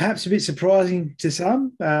perhaps a bit surprising to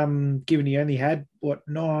some, given he only had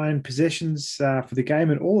 9 possessions for the game,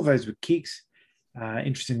 and all of those were kicks.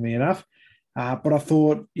 Interestingly enough. But I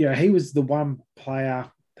thought, he was the one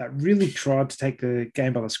player that really tried to take the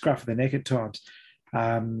game by the scruff of the neck at times.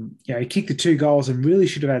 He kicked the 2 goals and really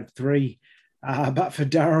should have had 3. But for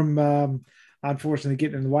Durham, unfortunately,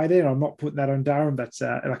 getting in the way there, and I'm not putting that on Durham. That's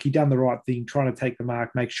he done the right thing, trying to take the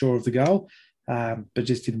mark, make sure of the goal, but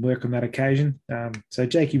just didn't work on that occasion. So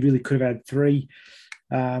Jakey really could have had 3.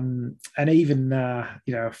 And even, a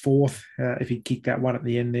 4th if he kicked that one at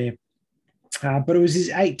the end there. But it was his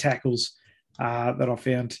 8 tackles that I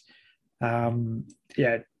found,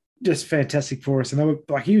 just fantastic for us. And they were,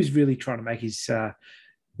 he was really trying to make his the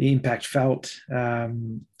impact felt.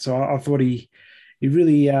 So I thought he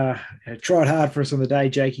really tried hard for us on the day.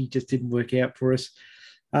 Jakey just didn't work out for us.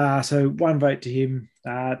 So 1 vote to him.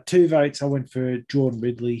 2 votes, I went for Jordan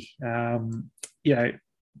Ridley.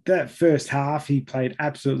 That first half, he played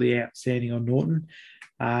absolutely outstanding on Norton.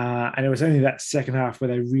 And it was only that second half where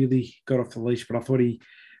they really got off the leash, but I thought he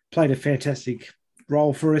played a fantastic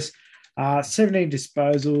role for us. 17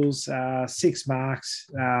 disposals, 6 marks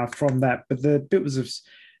from that. But the bit was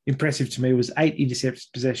impressive to me was 8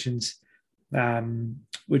 intercepted possessions,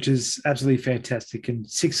 which is absolutely fantastic, and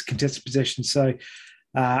 6 contested possessions. So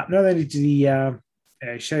not only did he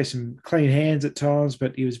show some clean hands at times,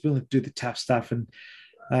 but he was willing to do the tough stuff and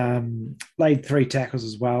laid 3 tackles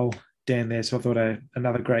as well down there. So I thought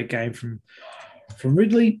another great game from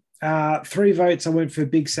Ridley. 3 votes, I went for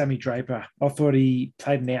Big Sammy Draper. I thought he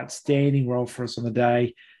played an outstanding role for us on the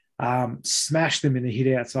day. Smashed them in the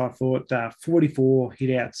hit-outs, I thought. 44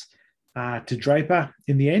 hit-outs to Draper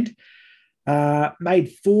in the end.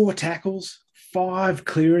 Made 4 tackles, 5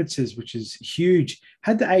 clearances, which is huge.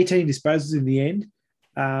 Had the 18 disposals in the end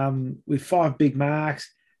with 5 big marks.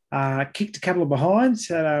 Kicked a couple of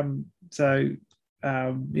behinds.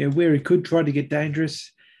 Where he could, try to get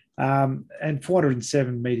dangerous. And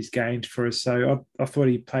 407 metres gained for us. So I thought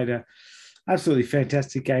he played a absolutely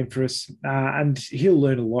fantastic game for us. And he'll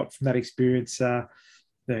learn a lot from that experience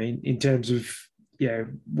in terms of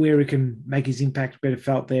where he can make his impact better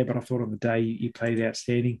felt there. But I thought on the day he played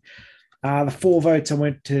outstanding. The 4 votes, I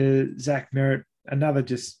went to Zach Merritt. Another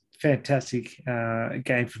just fantastic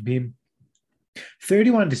game from him.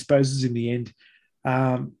 31 disposals in the end.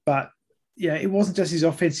 But it wasn't just his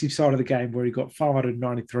offensive side of the game where he got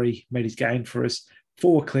 593 metres gained for us,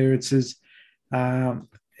 4 clearances.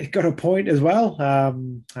 It got a point as well.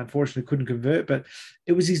 Unfortunately, couldn't convert, but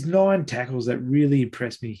it was his 9 tackles that really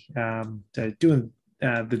impressed me. So doing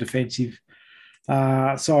the defensive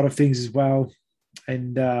side of things as well.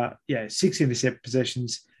 And 6 intercept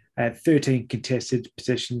possessions, 13 contested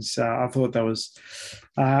possessions. I thought that was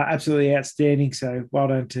absolutely outstanding. So well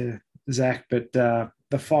done to Zach, but the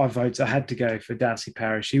 5 votes, I had to go for Darcy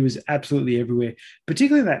Parish. He was absolutely everywhere,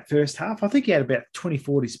 particularly in that first half. I think he had about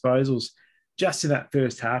 24 disposals just in that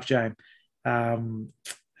first half, James.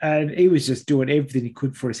 And he was just doing everything he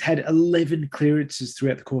could for us. Had 11 clearances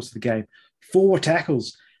throughout the course of the game, 4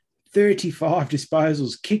 tackles, 35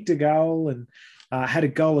 disposals, kicked a goal, and had a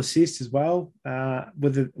goal assist as well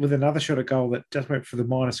with another shot at goal that just went for the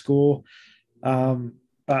minor score.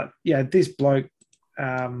 But this bloke,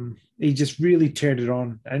 he just really turned it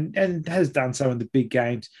on and has done so in the big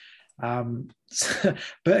games.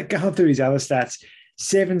 But going through his other stats,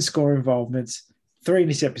 7 score involvements, 3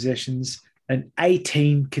 intercept possessions, and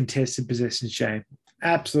 18 contested possessions, Shane.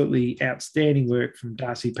 Absolutely outstanding work from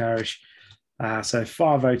Darcy Parish. So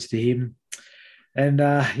 5 votes to him. And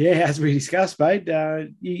as we discussed, mate,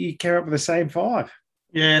 you came up with the same five.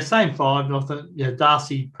 Yeah, same five. I thought,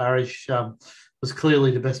 Darcy Parish was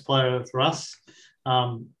clearly the best player for us.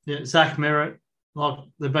 Zach Merritt, like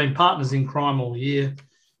they've been partners in crime all year.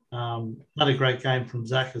 Another great game from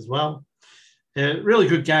Zach as well. Really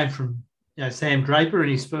good game from Sam Draper in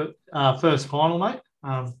his first final, mate.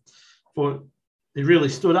 For he really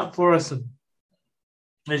stood up for us, and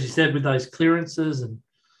as you said, with those clearances, and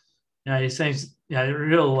he seems a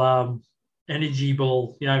real energy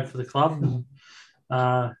ball, for the club.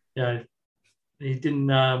 And, he didn't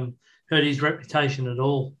hurt his reputation at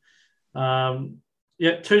all.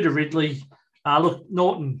 Two to Ridley. Look,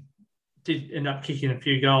 Norton did end up kicking a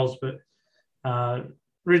few goals, but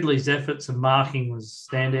Ridley's efforts and marking was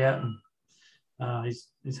standout, and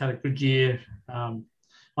he's had a good year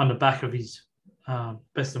on the back of his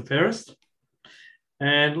best and fairest.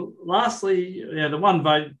 And lastly, the one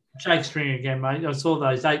vote, Jake Stringer again, mate. I saw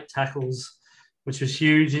those 8 tackles, which was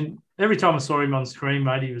huge. And every time I saw him on screen,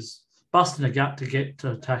 mate, he was busting a gut to get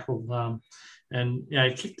to tackle. And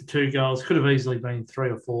he kicked the 2 goals. Could have easily been 3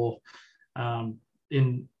 or 4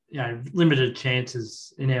 in limited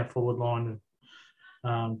chances in our forward line.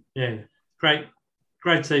 And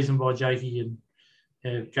great season by Jakey,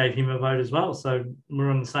 and gave him a vote as well. So we're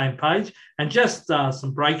on the same page. And just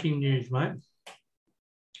some breaking news, mate.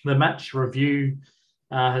 The match review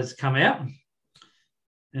has come out.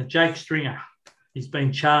 Now, Jake Stringer, he's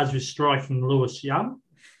been charged with striking Lewis Young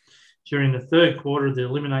during the 3rd quarter of the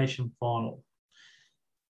elimination final.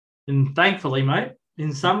 And thankfully, mate,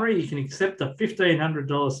 in summary, you can accept a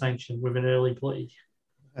 $1,500 sanction with an early plea.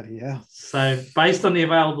 Yeah. So based on the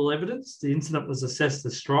available evidence, the incident was assessed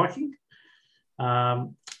as striking. The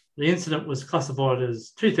incident was classified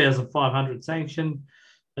as 2,500 sanction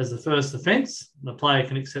as the first offence. The player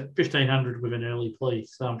can accept 1,500 with an early plea.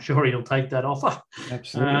 So I'm sure he'll take that offer.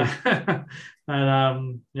 Absolutely.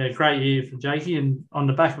 Great year for Jakey. And on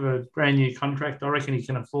the back of a brand new contract, I reckon he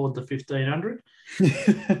can afford the 1,500.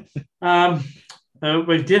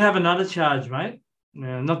 We did have another charge, mate.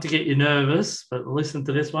 Not to get you nervous, but listen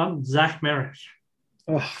to this one. Zach Merritt.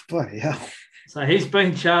 Oh, bloody hell. So he's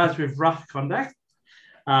been charged with rough conduct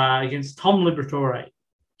against Tom Liberatore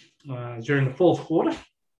during the 4th quarter.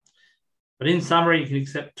 But in summary, you can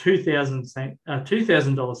accept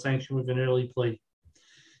 $2,000 sanction with an early plea.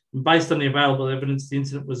 And based on the available evidence, the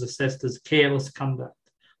incident was assessed as careless conduct,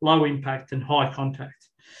 low impact and high contact.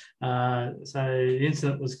 So the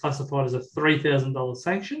incident was classified as a $3,000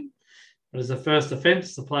 sanction. But as a first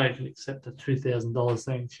offence, the player can accept a $2,000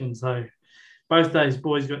 sanction. So both those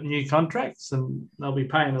boys got new contracts, and they'll be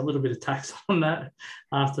paying a little bit of tax on that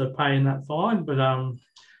after paying that fine. But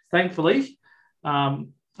thankfully,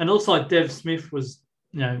 and it looks like Dev Smith was,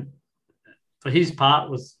 for his part,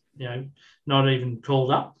 was, not even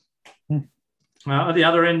called up. At the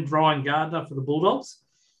other end, Ryan Gardner for the Bulldogs.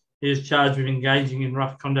 He is charged with engaging in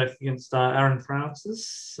rough conduct against Aaron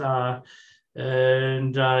Francis.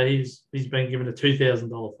 And he's been given a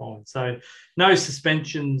 $2,000 fine. So no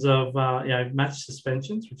suspensions of, match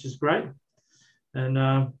suspensions, which is great. And,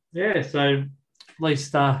 so at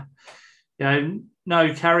least, no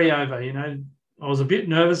carryover, I was a bit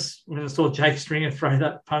nervous when I saw Jake Stringer throw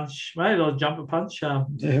that punch, mate, or jumper punch.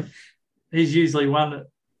 He's usually one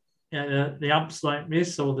that the umps don't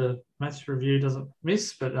miss, or the match review doesn't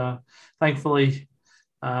miss. But thankfully,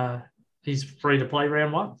 he's free to play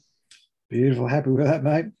round 1. Beautiful. Happy with that,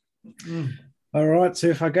 mate. All right. So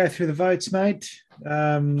if I go through the votes, mate.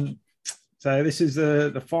 So this is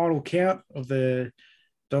the final count of the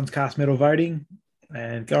Doncaster Medal voting,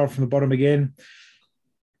 and going from the bottom again.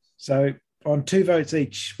 So on 2 votes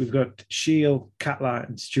each, we've got Shield, Cutler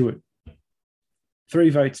and Stewart. 3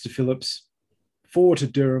 votes to Phillips, 4 to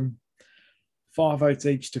Durham, 5 votes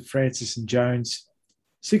each to Francis and Jones,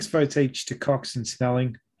 6 votes each to Cox and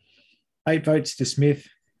Snelling, 8 votes to Smith,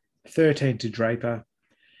 13 to Draper,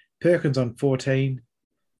 Perkins on 14,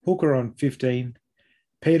 Hooker on 15,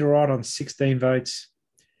 Peter Wright on 16 votes,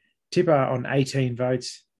 Tipper on 18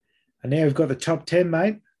 votes. And now we've got the top 10,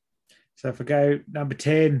 mate. So if I go number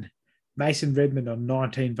 10, Mason Redmond on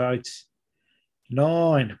 19 votes.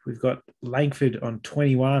 9, we've got Langford on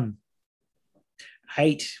 21.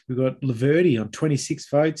 8, we've got Laverty on 26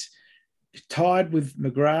 votes. Tied with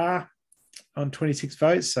McGrath on 26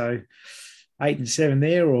 votes. So 8 and 7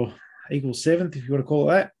 there, or equals 7th, if you want to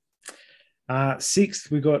call it that.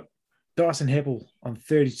 6th, we've got Dyson Heppel on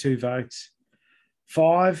 32 votes.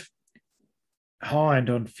 5, Hind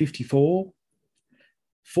on 54.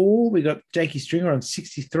 4, we got Jakey Stringer on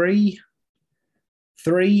 63.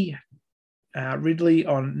 3, Ridley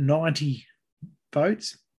on 90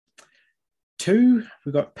 votes. 2,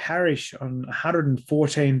 we've got Parrish on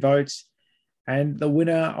 114 votes. And the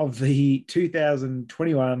winner of the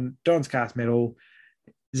 2021 Don's Cast medal,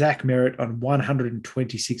 Zach Merritt, on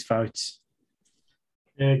 126 votes.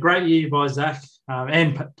 Yeah, great year by Zach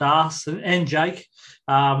and Das and Jake.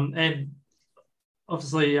 And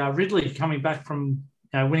obviously Ridley coming back from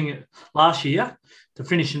winning it last year to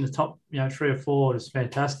finish in the top 3 or 4 is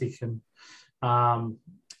fantastic. And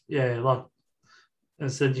like I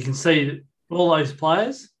said, you can see that all those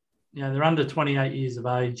players, they're under 28 years of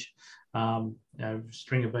age.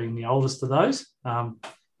 Stringer being the oldest of those,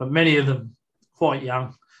 but many of them quite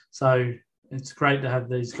young. So it's great to have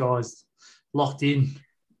these guys locked in,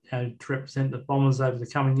 to represent the Bombers over the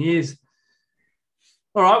coming years.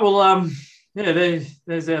 All right, well,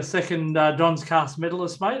 there's our second Don's Cast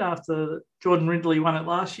medalist, mate, after Jordan Ridley won it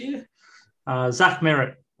last year. Zach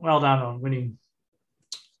Merritt, well done on winning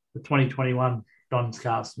the 2021 Don's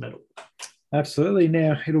Cast medal. Absolutely.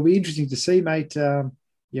 Now, it'll be interesting to see, mate,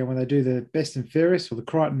 when they do the best and fairest or the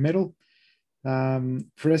Crichton medal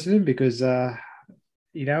for Essendon, because, our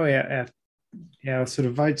sort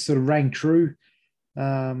of votes sort of rang true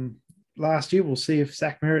last year. We'll see if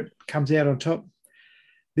Zach Merritt comes out on top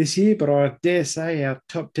this year, but I dare say our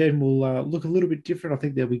top 10 will look a little bit different. I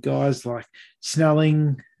think there'll be guys like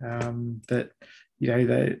Snelling that,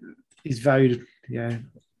 that is valued, a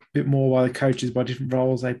bit more by the coaches by different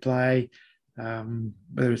roles they play.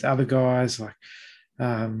 Whether it's other guys like,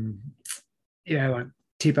 like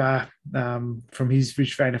Tipper from his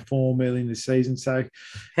rich vein of form early in the season. So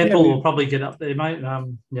Heppel will probably get up there, mate.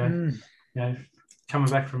 Coming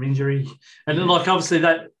back from injury, and obviously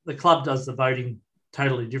that the club does the voting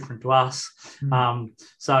totally different to us.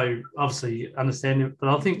 So obviously understand it, but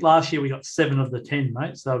I think last year we got 7 of the 10,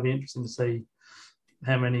 mate. So it'll be interesting to see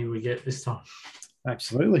how many we get this time.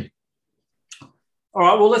 Absolutely. All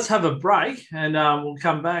right, well, let's have a break and we'll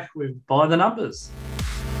come back with By the Numbers.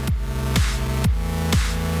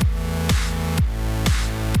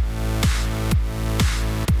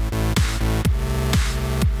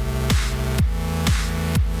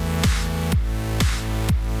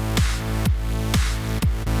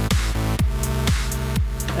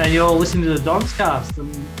 And you're listening to the Don's Cast,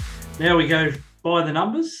 and now we go by the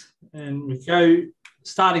numbers, and we go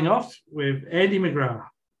starting off with Andy McGrath.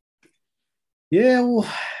 Yeah, well,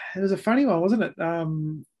 it was a funny one, wasn't it?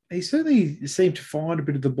 He certainly seemed to find a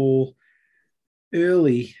bit of the ball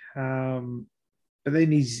early, but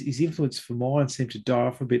then his influence for mine seemed to die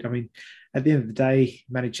off a bit. I mean, at the end of the day, he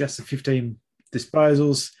managed just the 15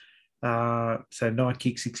 disposals, so 9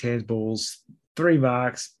 kicks, 6 handballs, 3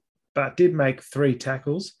 marks, but did make 3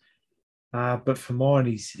 tackles. But for mine,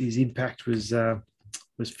 his impact was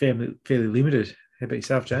fairly limited. How about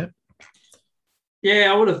yourself, James?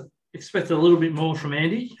 Yeah, I would have expected a little bit more from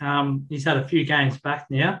Andy. He's had a few games back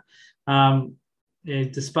now.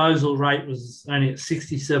 Disposal rate was only at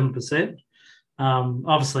 67%.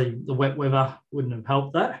 Obviously, the wet weather wouldn't have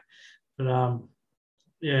helped that. But,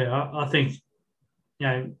 I think,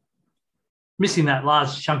 missing that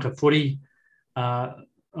large chunk of footy, I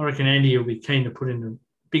reckon Andy will be keen to put in a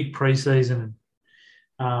big pre-season.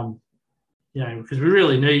 Because we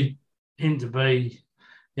really need him to be,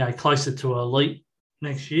 closer to elite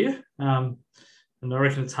next year. And I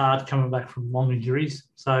reckon it's hard coming back from long injuries.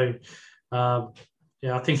 So, I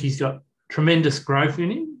think he's got tremendous growth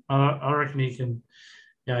in him. I reckon he can,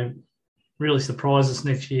 really surprise us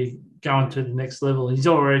next year going to the next level. He's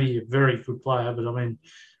already a very good player, but I mean,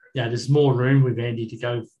 there's more room with Andy to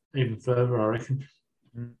go even further, I reckon.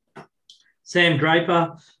 Sam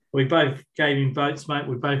Draper, we both gave him votes, mate.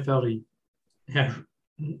 We both felt he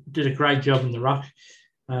did a great job in the ruck.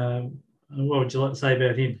 What would you like to say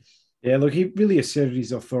about him? Yeah, look, he really asserted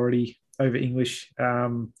his authority over English.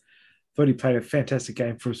 Thought he played a fantastic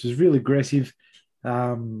game for us. Was really aggressive.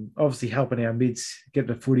 Obviously helping our mids get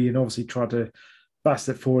the footy, and obviously tried to bust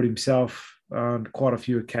it forward himself on quite a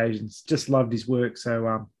few occasions. Just loved his work.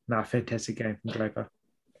 So, fantastic game from Draper.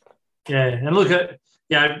 Yeah, and look at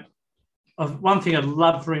one thing I'd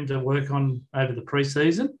love for him to work on over the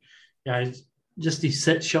pre-season, just his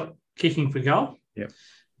set shot kicking for goal. Yeah,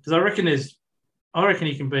 because I reckon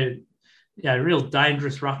he can be a real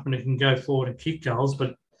dangerous ruckman who can go forward and kick goals,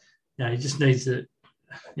 but he just needs to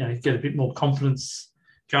get a bit more confidence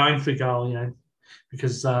going for goal.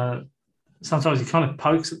 Because sometimes he kind of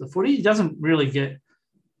pokes at the footy. He doesn't really get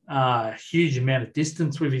a huge amount of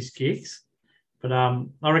distance with his kicks, but I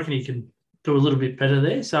reckon he can do a little bit better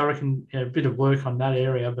there. So I reckon a bit of work on that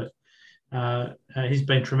area, but he's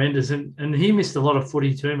been tremendous. And he missed a lot of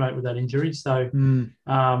footy too, mate, with that injury. So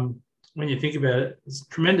when you think about it, it's a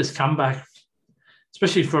tremendous comeback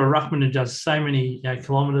especially for a ruckman who does so many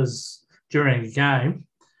kilometres during a game.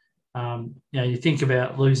 You think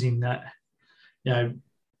about losing that,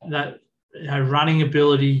 running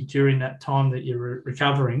ability during that time that you're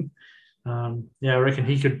recovering. I reckon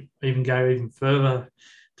he could even go even further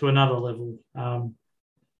to another level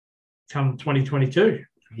come 2022.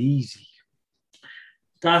 Easy.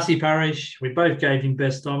 Darcy Parish, we both gave him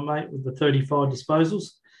best on, mate, with the 35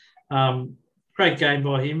 disposals. Great game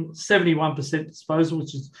by him. 71% disposal,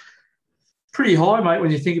 which is pretty high, mate,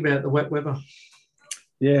 when you think about the wet weather.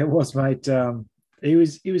 Yeah, it was, mate. He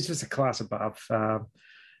was just a class above.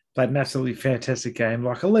 Played an absolutely fantastic game.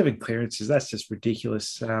 Like 11 clearances, that's just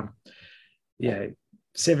ridiculous.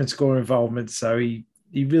 7 score involvements. So he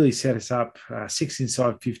really set us up. 6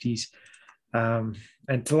 inside 50s.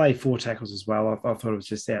 And to lay 4 tackles as well, I thought it was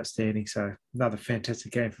just outstanding. So another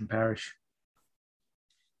fantastic game from Parish.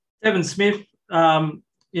 Devon Smith,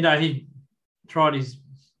 he tried his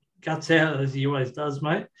guts out as he always does,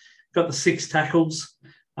 mate. Got the 6 tackles,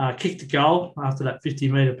 kicked a goal after that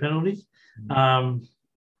 50-metre penalty.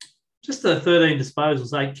 Just the 13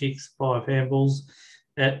 disposals, 8 kicks, 5 handballs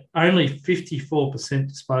at only 54%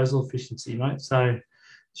 disposal efficiency, mate. So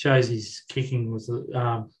shows his kicking was,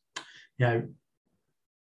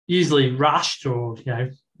 usually rushed or,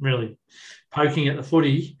 really poking at the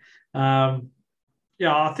footy.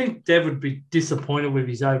 I think Dev would be disappointed with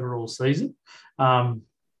his overall season. But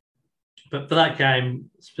for that game,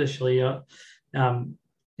 especially,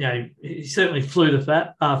 he certainly flew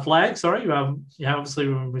the flag. Sorry, obviously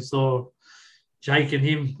when we saw Jake and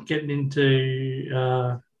him getting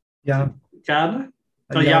into Gardner,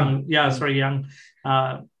 Young. Young.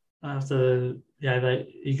 After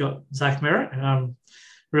he got Zach Merritt,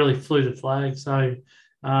 really flew the flag. So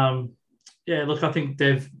look, I think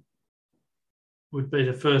Dev would be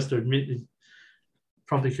the first to admit that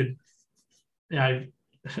probably could,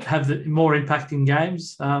 have the more impact in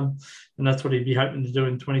games, and that's what he'd be hoping to do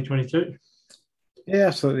in 2022. Yeah,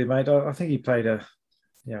 absolutely, mate. I think he played a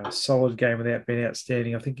solid game without being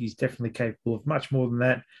outstanding. I think he's definitely capable of much more than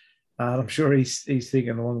that. I'm sure he's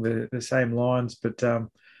thinking along the same lines. But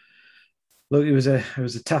look, it was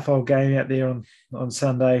a tough old game out there on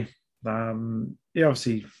Sunday. He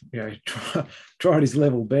obviously tried his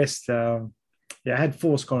level best. Had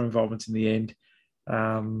 4 score involvements in the end.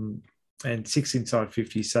 And 6 inside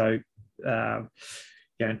 50. So,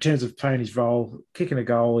 in terms of playing his role, kicking a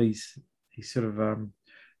goal, he's sort of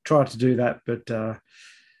tried to do that, but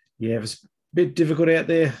it was a bit difficult out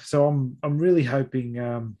there. So I'm really hoping,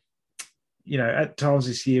 at times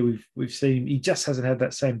this year we've seen he just hasn't had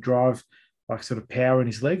that same drive, like sort of power in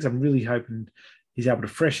his legs. I'm really hoping he's able to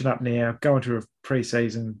freshen up now, go into a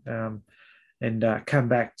pre-season, and come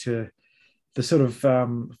back to the sort of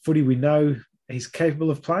footy we know he's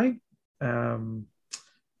capable of playing. I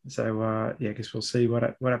guess we'll see what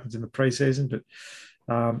happens in the preseason. But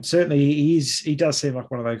certainly he does seem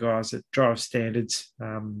like one of those guys that drives standards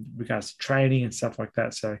regards to training and stuff like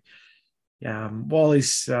that. So while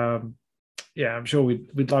he's I'm sure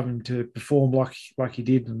we'd love him to perform like he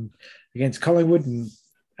did against Collingwood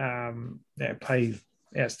and play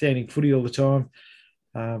outstanding footy all the time.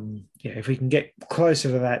 If we can get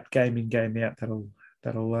closer to that game in, game out, that'll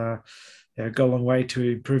go a long way to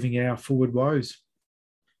improving our forward woes.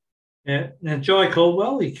 Yeah. Now, Jai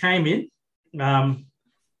Caldwell, he came in,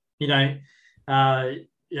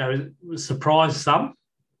 was surprised some,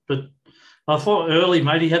 but I thought early,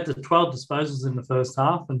 mate, he had the 12 disposals in the first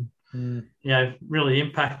half and, really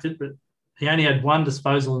impacted, but he only had 1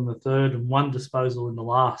 disposal in the third and 1 disposal in the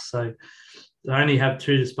last. So they only have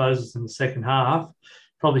 2 disposals in the second half.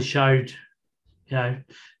 Probably showed, it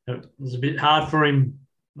was a bit hard for him,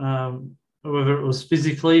 whether it was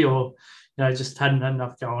physically or, just hadn't had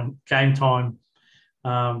enough game time,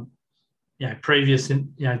 previous,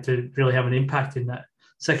 to really have an impact in that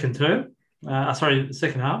second term. The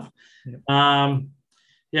second half.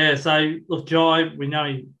 Yeah. So look, Jai, we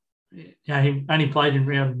know he only played in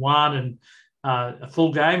round 1 and a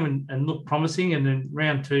full game and looked promising, and then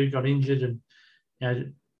round 2 got injured,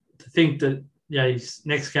 and to think that his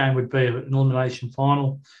next game would be an elimination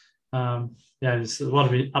final. There's a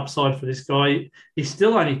lot of upside for this guy. He's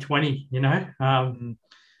still only 20,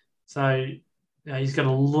 so he's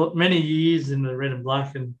got many years in the red and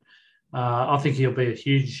black, and I think he'll be a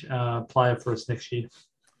huge player for us next year.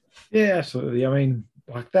 Yeah, absolutely. I mean,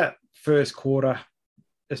 like that first quarter,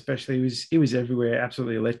 especially, he was everywhere,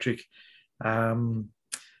 absolutely electric. So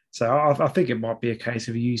I think it might be a case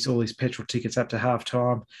of he used all his petrol tickets up to half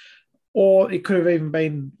time, or it could have even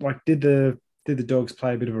been like, did the Dogs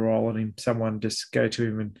play a bit of a role on him? Someone just go to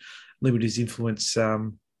him and limit his influence.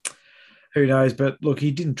 who knows? But look,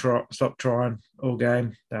 he didn't stop trying all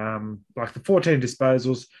game. Like the 14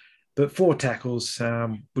 disposals, but 4 tackles,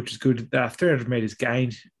 which is good. 300 metres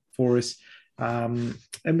gained for us, and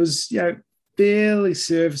was fairly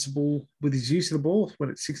serviceable with his use of the ball when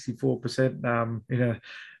it's 64% in a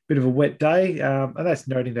bit of a wet day. And that's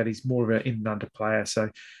noting that he's more of an in and under player. So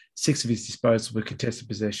 6 of his disposals were contested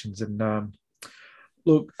possessions. And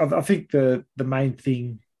look, I think the main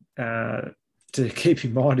thing to keep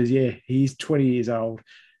in mind is, he's 20 years old.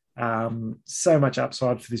 So much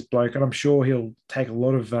upside for this bloke. And I'm sure he'll take a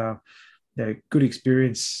lot of good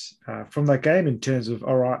experience from that game in terms of,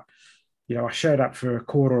 all right, I showed up for a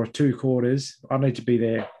quarter or 2 quarters. I need to be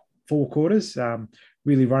there 4 quarters,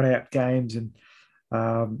 really run out games. And,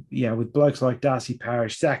 with blokes like Darcy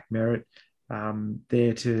Parish, Zach Merritt,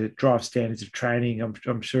 there to drive standards of training,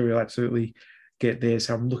 I'm sure he'll absolutely get there.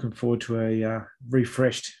 So I'm looking forward to a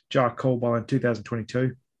refreshed Jack Caldwell in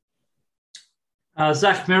 2022.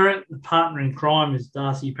 Zach Merritt, the partner in crime, is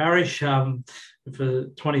Darcy Parish for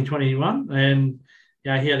 2021. And, he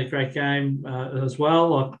had a great game as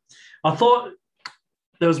well. I thought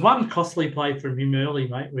there was one costly play from him early,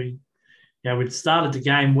 mate. We'd started the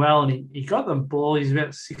game well, and he got the ball. He's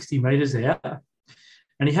about 60 metres out,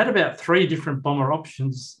 and he had about 3 different bomber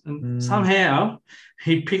options. And somehow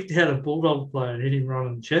he picked out a Bulldog player and hit him right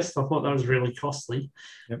in the chest. I thought that was really costly.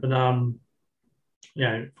 Yep. But,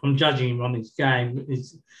 from judging him on his game,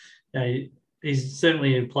 he's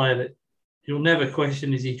certainly a player that you'll never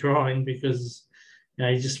question, is he trying, because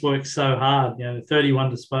he just works so hard. 31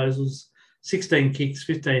 disposals, 16 kicks,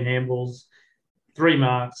 15 handballs, 3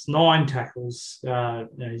 marks, 9 tackles.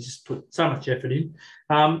 He just put so much effort in.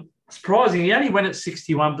 Surprising, he only went at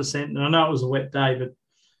 61%, and I know it was a wet day, but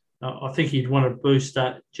I think he'd want to boost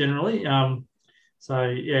that generally.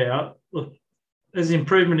 Look, there's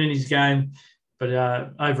improvement in his game, but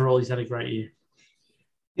overall he's had a great year.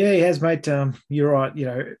 Yeah, he has, mate. You're right.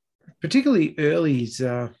 Particularly early, his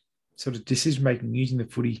sort of decision-making using the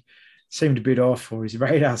footy seemed a bit off, or his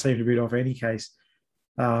radar seemed a bit off in any case.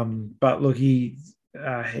 But look, he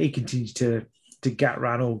continued to gut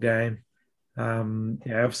run all game.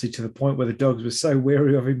 Obviously to the point where the Dogs were so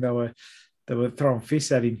wary of him, they were throwing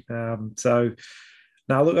fists at him. I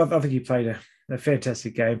think he played a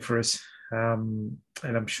fantastic game for us. And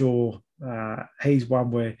I'm sure he's one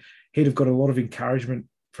where he'd have got a lot of encouragement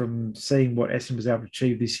from seeing what Essendon was able to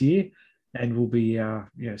achieve this year, and will be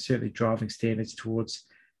certainly driving standards towards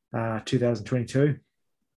 2022.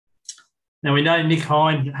 Now, we know Nick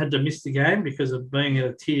Hine had to miss the game because of being at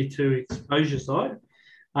a Tier 2 exposure site.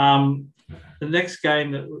 The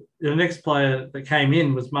next player that came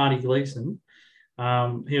in was Marty Gleeson.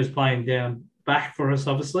 He was playing down back for us,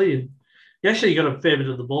 obviously. And he actually got a fair bit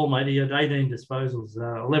of the ball, mate. He had 18 disposals,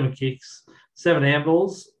 11 kicks, 7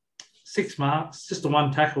 handballs, 6 marks, just a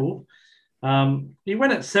 1 tackle. He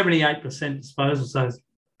went at 78% disposal, so it's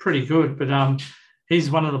pretty good. But he's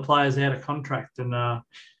one of the players out of contract, and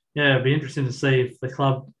it'd be interesting to see if the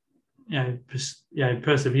club,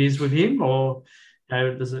 perseveres with him, or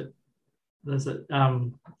does it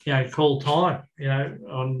call time,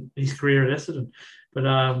 on his career at Essendon.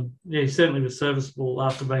 But he certainly was serviceable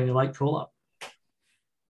after being a late call-up.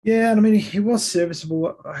 Yeah, and I mean, he was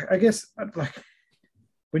serviceable. I guess, like,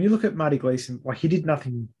 when you look at Marty Gleeson, like, he did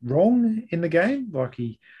nothing wrong in the game. Like,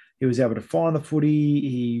 he was able to find the footy.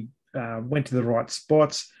 He went to the right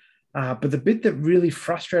spots. But the bit that really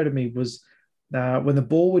frustrated me was when the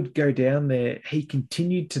ball would go down there, he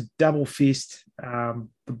continued to double fist the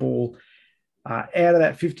ball out of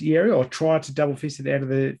that 50 area, or try to double fist it out of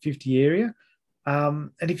the 50 area.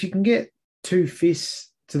 And if you can get 2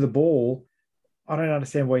 fists to the ball, I don't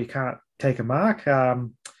understand why you can't take a mark.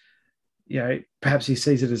 Perhaps he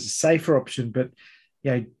sees it as a safer option, but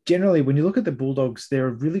generally when you look at the Bulldogs, they're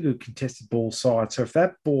a really good contested ball side. So if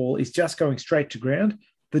that ball is just going straight to ground,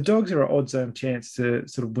 the Dogs are an odds-on chance to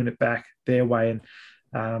sort of win it back their way.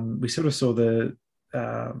 And we sort of saw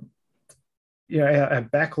our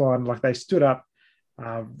backline, like, they stood up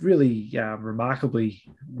really remarkably,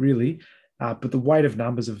 really. But the weight of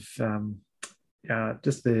numbers of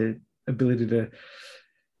just the ability to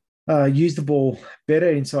use the ball better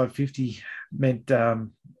inside 50 meant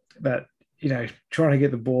that, trying to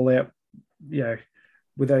get the ball out,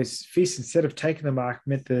 with those fists instead of taking the mark,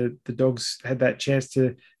 meant the Dogs had that chance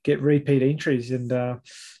to get repeat entries. And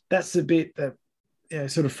that's the bit that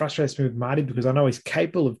sort of frustrates me with Marty, because I know he's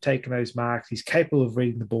capable of taking those marks. He's capable of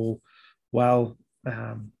reading the ball well.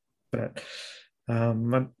 But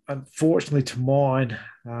unfortunately to mine,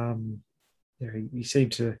 he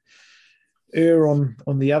seemed to err on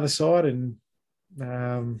the other side, and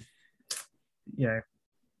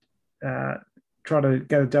try to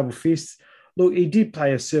go double fists. Look, he did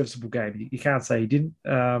play a serviceable game. You can't say he didn't.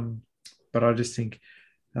 But I just think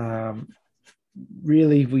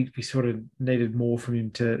really we sort of needed more from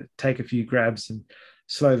him to take a few grabs and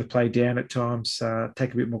slow the play down at times,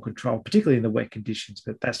 take a bit more control, particularly in the wet conditions.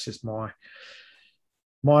 But that's just my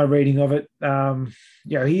reading of it.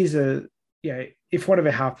 If one of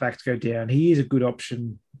our halfbacks go down, he is a good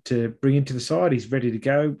option to bring into the side. He's ready to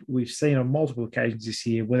go. We've seen on multiple occasions this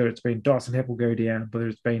year, whether it's been Dyson Heppel go down, whether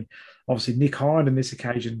it's been obviously Nick Hind on this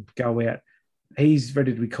occasion go out. He's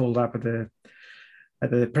ready to be called up at the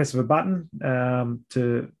press of a button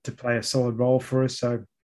to play a solid role for us. So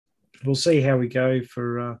we'll see how we go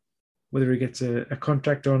for whether he gets a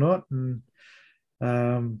contract or not. And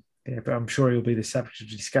but I'm sure he'll be the subject of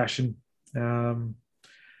discussion in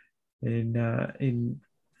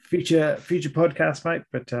future podcasts, mate.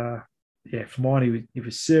 But for mine, he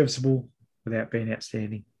was serviceable without being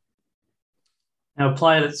outstanding. Now, a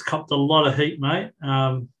player that's copped a lot of heat, mate,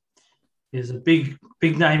 is a big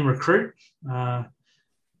name recruit. We've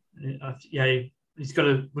got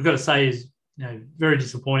to say he's very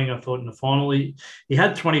disappointing. I thought in the final he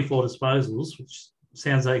had 24 disposals, which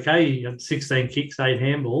sounds okay. He had 16 kicks, 8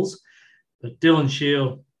 handballs, but Dylan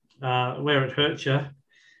Shield, where it hurt you,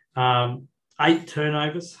 8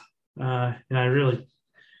 turnovers. Really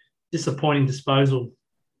disappointing disposal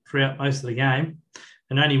throughout most of the game,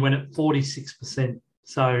 and only went at 46%.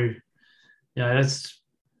 So, that's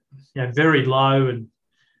very low, and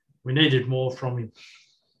we needed more from him.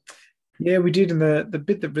 Yeah, we did. And the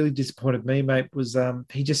bit that really disappointed me, mate, was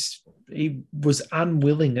he was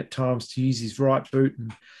unwilling at times to use his right boot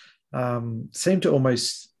and seemed to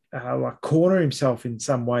almost corner himself in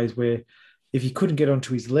some ways, where if he couldn't get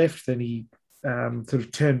onto his left, then he sort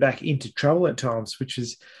of turned back into trouble at times, which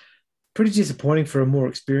is pretty disappointing for a more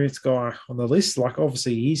experienced guy on the list. Like,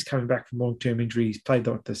 obviously, he's coming back from long-term injury. He's played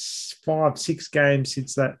the 5-6 games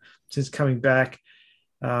since coming back.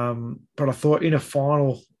 But I thought in a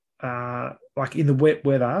final, in the wet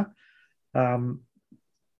weather,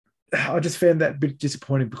 I just found that a bit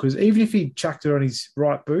disappointing, because even if he chucked it on his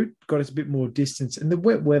right boot, got us a bit more distance, in the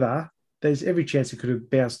wet weather, there's every chance it could have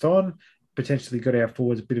bounced on, potentially got our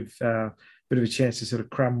forwards a bit of a chance to sort of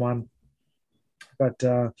crumb one. But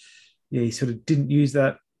he sort of didn't use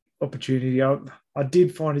that opportunity. I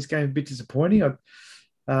did find his game a bit disappointing.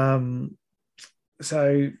 I'm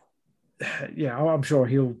sure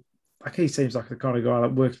he seems like the kind of guy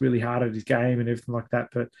that works really hard at his game and everything like that.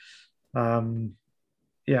 But I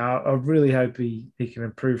really hope he can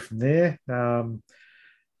improve from there,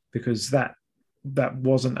 because that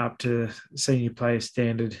wasn't up to senior player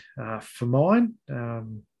standard for mine.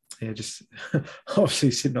 Just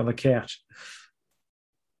obviously sitting on the couch.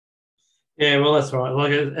 Yeah, well, that's right.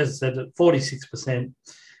 Like, as I said, at 46%,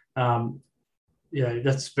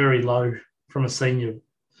 that's very low from a senior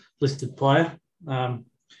listed player. A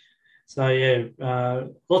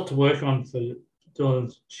lot to work on for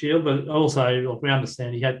Dylan Shield, but also we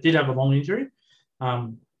understand he did have a long injury, but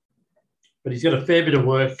he's got a fair bit of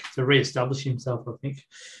work to re-establish himself, I think.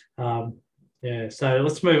 So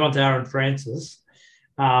let's move on to Aaron Francis.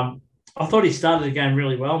 I thought he started the game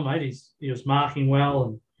really well, mate. He was marking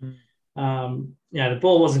well, and the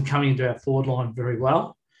ball wasn't coming into our forward line very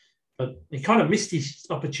well, but he kind of missed his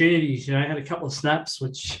opportunities. Had a couple of snaps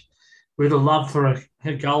which we'd have loved for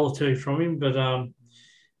a goal or two from him, but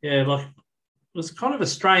it was kind of a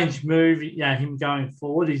strange move. Him going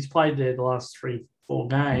forward. He's played there the last 3-4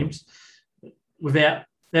 games without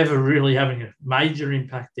ever really having a major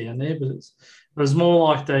impact down there. But it was more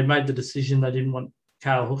like they made the decision they didn't want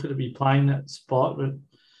Cale Hooker to be playing that spot, but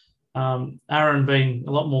Aaron being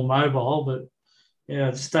a lot more mobile. But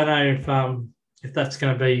I just don't know if that's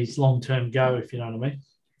going to be his long-term go, if you know what I mean.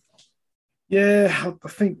 Yeah, I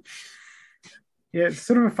think it's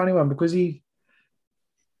sort of a funny one, because he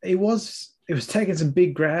was taking some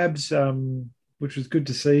big grabs, which was good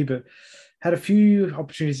to see, but had a few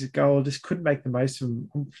opportunities at goal, just couldn't make the most of them.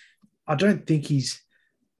 I don't think he's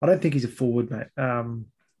a forward, mate.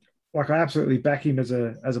 I absolutely back him as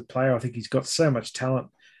a player. I think he's got so much talent.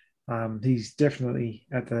 He's definitely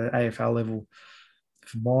at the AFL level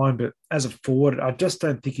for mine, but as a forward, I just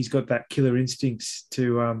don't think he's got that killer instincts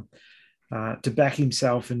to back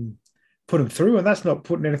himself and put him through. And that's not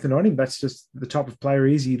putting anything on him. That's just the type of player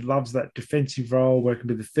he is. He loves that defensive role, where it can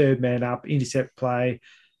be the third man up, intercept play,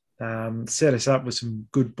 set us up with some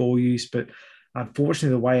good ball use. But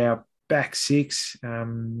unfortunately, the way our back six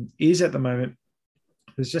is at the moment,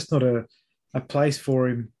 there's just not a place for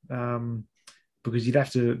him, because you'd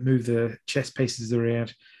have to move the chess pieces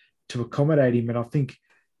around to accommodate him. And I think,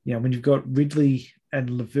 when you've got Ridley and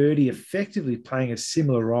Laverty effectively playing a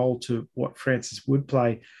similar role to what Francis would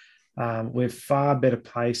play. We're far better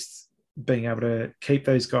placed being able to keep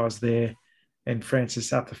those guys there and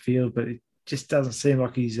Francis up the field, but it just doesn't seem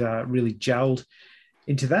like he's really gelled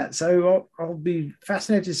into that. So I'll be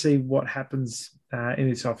fascinated to see what happens in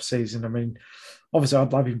this off season. I mean, obviously,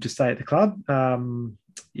 I'd love him to stay at the club.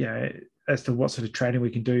 As to what sort of training we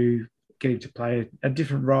can do, get him to play a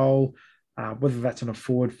different role, whether that's on a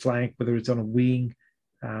forward flank, whether it's on a wing,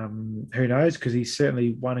 who knows? Because he's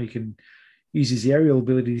certainly one who can use his aerial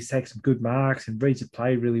ability to take some good marks and reads the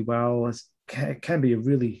play really well. Can be a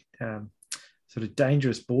really sort of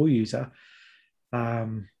dangerous ball user.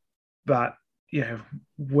 But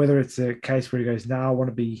whether it's a case where he goes, no, I want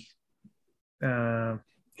to be,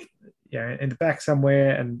 in the back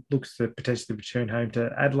somewhere and looks to potentially return home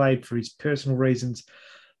to Adelaide for his personal reasons,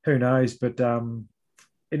 who knows? But in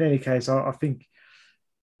any case, I think,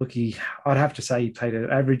 I'd have to say he played an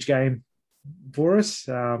average game for us,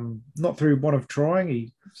 not through want of trying.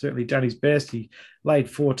 He certainly done his best. He laid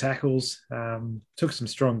 4 tackles, took some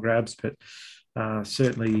strong grabs, but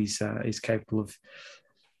certainly he's capable of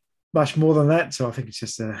much more than that. So I think it's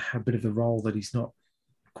just a bit of the role that he's not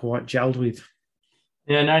quite gelled with.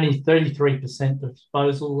 Yeah, and only 33%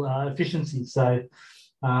 disposal efficiency. So,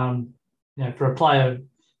 for a player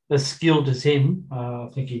as skilled as him, I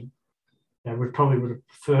think he we probably would have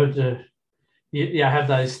preferred to have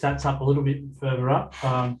those stats up a little bit further up.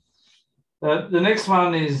 The next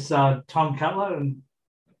one is Tom Cutler, and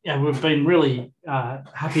we've been really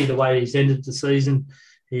happy the way he's ended the season.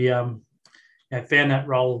 He found that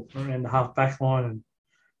role around the half back line and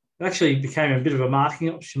actually became a bit of a marking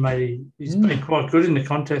option, mate. He's been quite good in the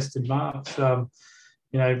contested marks. Had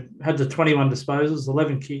the 21 disposals,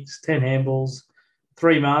 11 kicks, 10 handballs,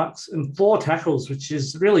 3 marks, and 4 tackles, which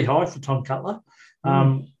is really high for Tom Cutler.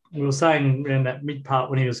 We were saying around that mid part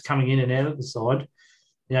when he was coming in and out of the side,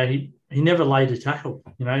 he never laid a tackle.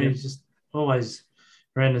 He's just always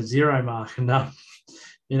around the 0 mark. And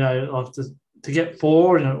to get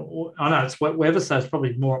 4, I know it's wet weather, so it's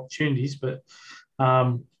probably more opportunities, but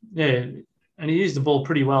and he used the ball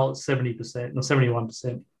pretty well at 70% or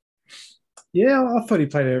 71%. Yeah, I thought he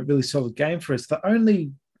played a really solid game for us. The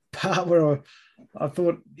only part where I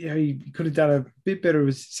thought he could have done a bit better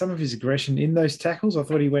was some of his aggression in those tackles. I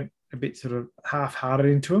thought he went a bit sort of half-hearted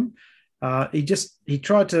into him. He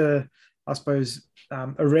tried to, I suppose,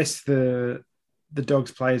 arrest the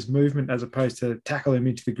Dogs player's movement as opposed to tackle him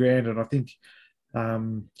into the ground. And I think,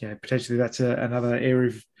 potentially that's another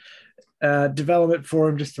area of development for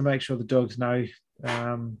him, just to make sure the Dogs know,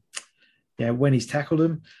 when he's tackled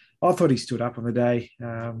him. I thought he stood up on the day.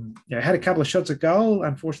 Had a couple of shots at goal.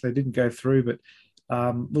 Unfortunately, they didn't go through. But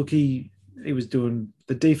he was doing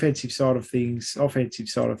the defensive side of things, offensive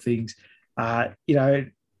side of things.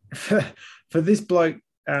 For this bloke,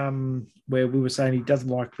 where we were saying he doesn't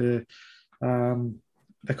like the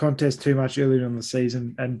contest too much earlier in the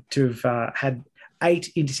season, and to have had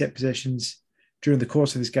 8 intercept possessions during the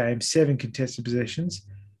course of this game, 7 contested possessions,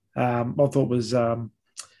 I thought was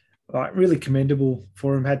really commendable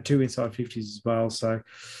for him. Had 2 inside 50s as well. So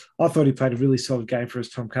I thought he played a really solid game for us,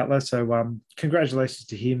 Tom Cutler. So congratulations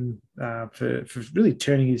to him for really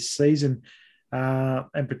turning his season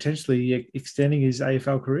and potentially extending his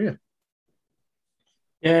AFL career.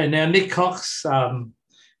 Yeah, now Nick Cox,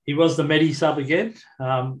 he was the Medi sub again,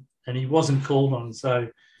 and he wasn't called on, so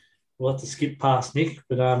we'll have to skip past Nick.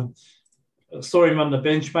 But I saw him on the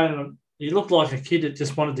bench, mate, and he looked like a kid that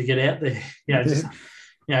just wanted to get out there.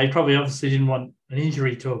 He probably obviously didn't want an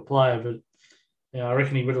injury to a player, but I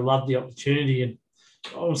reckon he would have loved the opportunity. And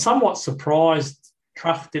I'm somewhat surprised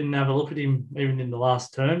Truff didn't have a look at him even in the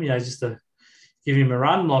last term, just to give him a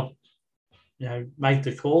run, make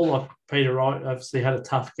the call. Like Peter Wright obviously had a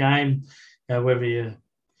tough game, whether you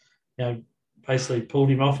basically pulled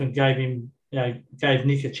him off and gave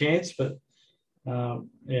Nick a chance, but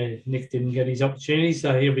Nick didn't get his opportunity,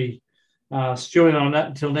 so he'll be stewing on that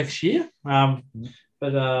until next year.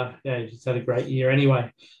 But he's had a great year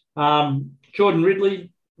anyway. Jordan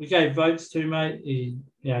Ridley, we gave votes to, mate.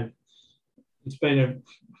 It's been an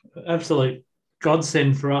absolute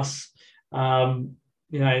godsend for us. Had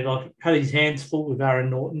his hands full with Aaron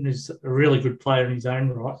Norton, who's a really good player in his own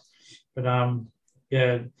right. But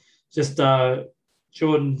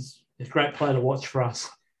Jordan's a great player to watch for us.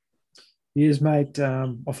 He is, mate.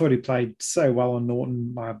 I thought he played so well on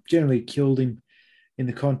Norton. I generally killed him in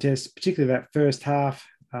the contest, particularly that first half.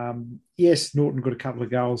 Yes, Norton got a couple of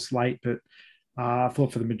goals late, but I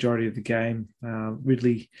thought for the majority of the game,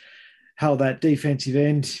 Ridley held that defensive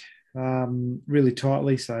end really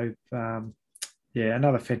tightly. So, yeah,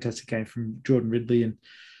 another fantastic game from Jordan Ridley, and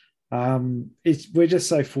we're just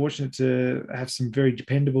so fortunate to have some very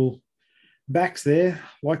dependable backs there,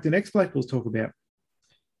 like the next bloke we'll talk about.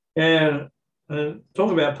 Yeah,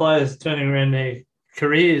 talk about players turning around their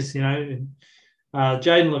careers. Jaden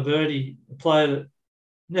Laverty, a player that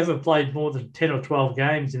never played more than 10 or 12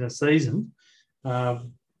 games in a season,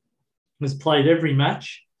 has played every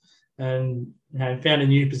match and found a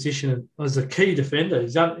new position as a key defender.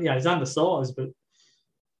 He's undersized, but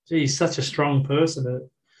he's such a strong person that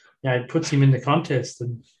it puts him in the contest.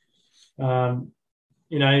 And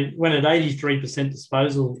went at 83%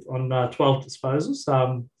 disposal on 12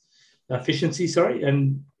 disposals, efficiency, sorry,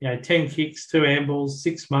 and 10 kicks, 2 handballs,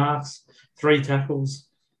 6 marks, 3 tackles.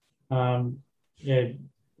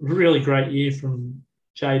 Really great year from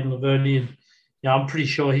Jaden Laverty, and I'm pretty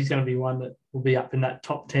sure he's going to be one that will be up in that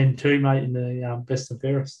top 10 too, mate, in the best and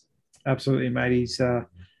fairest. Absolutely, mate. He's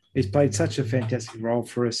played such a fantastic role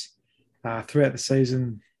for us throughout the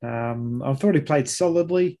season. I thought he played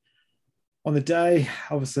solidly on the day.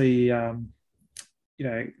 Obviously, coming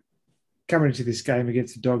into this game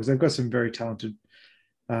against the Dogs, they've got some very talented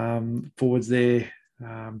forwards there.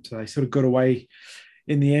 So they sort of got away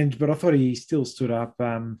in the end, but I thought he still stood up,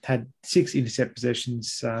 had 6 intercept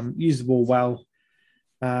possessions, used the ball well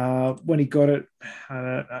when he got it.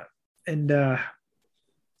 I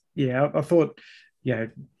thought,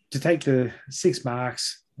 to take the 6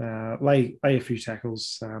 marks, lay a few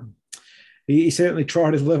tackles. He certainly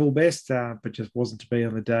tried his level best, but just wasn't to be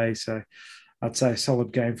on the day. So I'd say a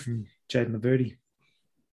solid game from Jaden Laverty.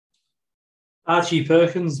 Archie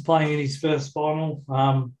Perkins playing in his first final.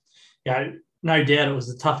 No doubt it was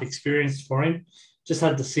a tough experience for him. Just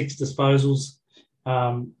had the 6 disposals,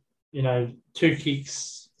 2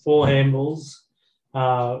 kicks, 4 handballs,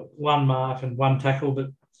 1 mark and 1 tackle. But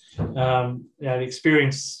the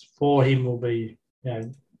experience for him will be,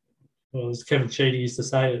 as Kevin Sheedy used to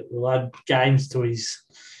say, it will add games to his,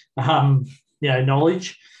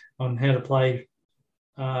 knowledge on how to play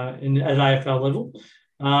at AFL level.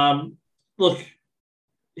 Look,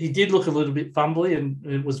 he did look a little bit fumbly, and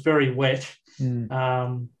it was very wet.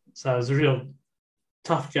 So it was a real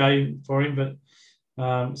tough game for him. But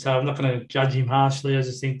so I'm not going to judge him harshly. I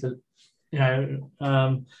just think that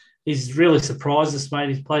he's really surprised us, mate.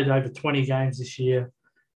 He's played over 20 games this year.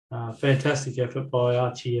 Fantastic effort by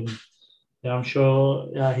Archie, and I'm sure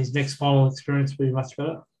his next final experience will be much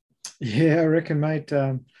better. Yeah, I reckon, mate.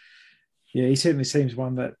 He certainly seems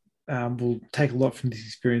one that will take a lot from this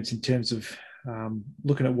experience in terms of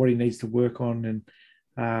looking at what he needs to work on,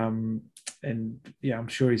 and I'm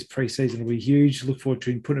sure his pre-season will be huge. Look forward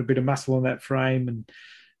to him putting a bit of muscle on that frame,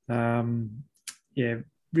 and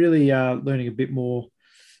really learning a bit more,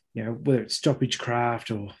 whether it's stoppage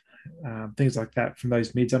craft or things like that from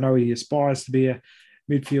those mids. I know he aspires to be a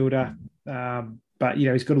midfielder, but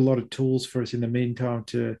he's got a lot of tools for us in the meantime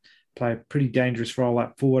to play a pretty dangerous role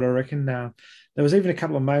up forward, I reckon. There was even a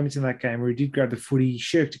couple of moments in that game where he did grab the footy,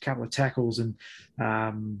 shirked a couple of tackles, and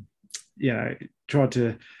tried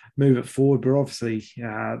to move it forward. But obviously,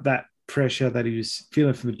 that pressure that he was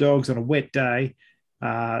feeling from the Dogs on a wet day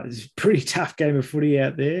is a pretty tough game of footy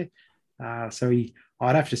out there. So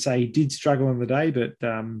I'd have to say he did struggle on the day, but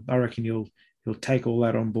I reckon he'll take all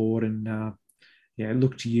that on board and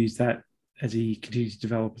look to use that as he continues to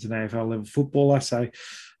develop as an AFL level footballer. So,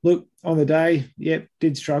 look, on the day,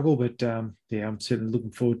 did struggle, but I'm certainly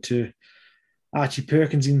looking forward to Archie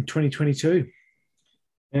Perkins in 2022.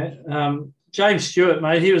 Yeah, James Stewart,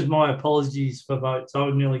 mate, he was my apologies for votes. I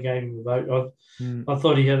nearly gave him a vote. I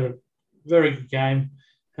thought he had a very good game.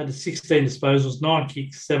 Had 16 disposals, 9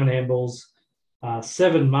 kicks, 7 handballs,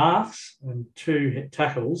 7 marks and 2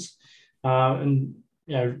 tackles, and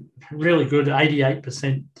really good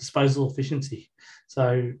 88% disposal efficiency.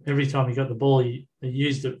 So every time he got the ball, he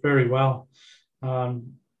used it very well. I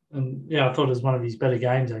thought it was one of his better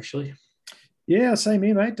games, actually. Yeah, same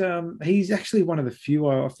here, mate. He's actually one of the few,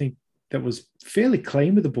 I think, that was fairly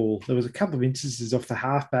clean with the ball. There was a couple of instances off the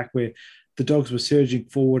halfback where the Dogs were surging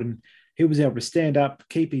forward and he was able to stand up,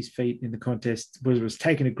 keep his feet in the contest, whether it was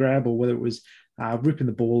taking a grab or whether it was ripping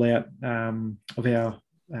the ball out of our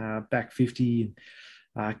back 50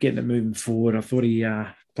 and getting it moving forward. I thought he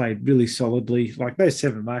played really solidly. Like those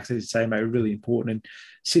 7 marks, as you say, mate, were really important. And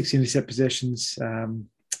 6 intercept possessions. I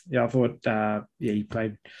thought, he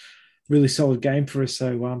played really solid game for us.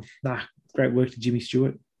 So, great work to Jimmy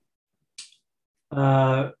Stewart.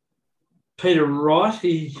 Peter Wright,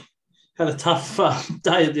 he had a tough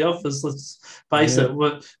day at the office, let's face it.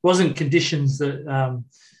 It wasn't conditions that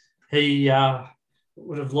he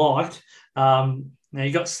would have liked. Now,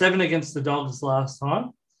 he got 7 against the Dogs last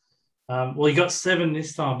time. Well, he got 7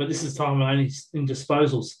 this time, but this is time only in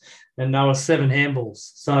disposals, and there were 7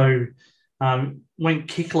 handballs. So went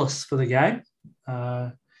kickless for the game.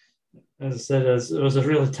 As I said, it was a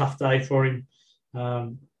really tough day for him.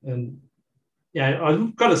 And yeah,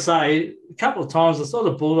 I've got to say, a couple of times I saw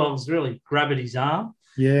the Bulldogs really grab at his arm.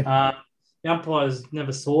 Yeah. The umpires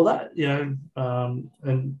never saw that,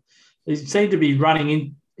 and he seemed to be running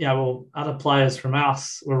in. Well, other players from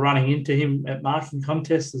us were running into him at marking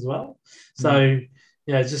contests as well. So,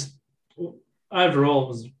 just overall, it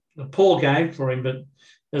was a poor game for him. But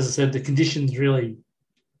as I said, the conditions really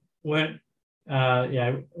weren't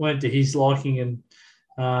to his liking, and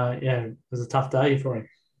it was a tough day for him.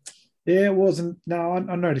 Yeah, it wasn't. No,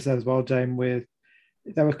 I noticed that as well, James, where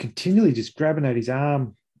they were continually just grabbing at his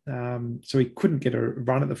arm, so he couldn't get a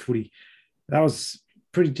run at the footy. That was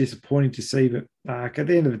pretty disappointing to see, but at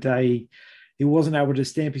the end of the day, he wasn't able to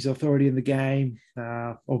stamp his authority in the game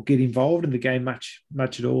or get involved in the game much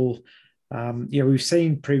at all. We've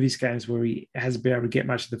seen previous games where he hasn't been able to get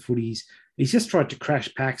much of the footies. He's just tried to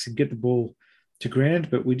crash packs and get the ball to ground,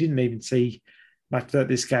 but we didn't even see much of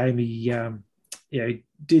this game. He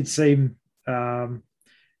did seem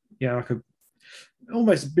like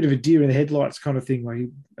almost a bit of a deer in the headlights kind of thing, where he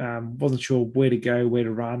wasn't sure where to go, where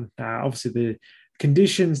to run. Obviously, the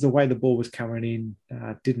conditions, the way the ball was coming in,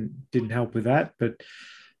 didn't help with that. But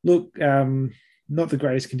look, not the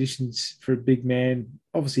greatest conditions for a big man.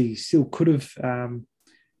 Obviously, he still could have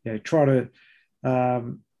tried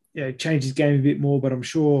to change his game a bit more, but I'm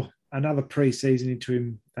sure another pre-season into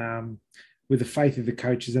him with the faith of the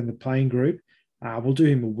coaches and the playing group will do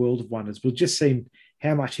him a world of wonders. We'll just see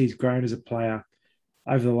how much he's grown as a player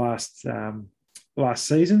over the last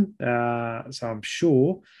season. So I'm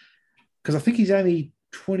sure, because I think he's only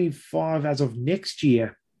 25 as of next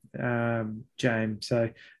year, James. So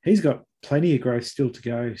he's got plenty of growth still to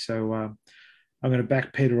go. So I'm going to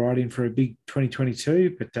back Peter Wright in for a big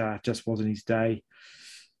 2022, but just wasn't his day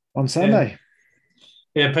on Sunday.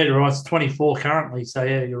 Yeah, Peter Wright's 24 currently. So,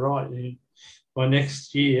 yeah, you're right. By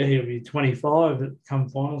next year, he'll be 25 at come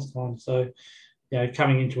finals time. So,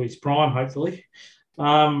 coming into his prime, hopefully. We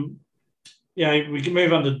can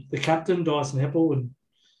move on to the captain, Dyson Heppell, and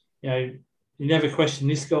you never question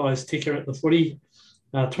this guy's ticker at the footy.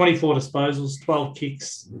 24 disposals, 12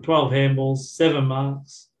 kicks, 12 handballs, 7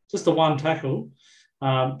 marks, just the 1 tackle.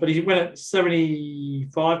 But he went at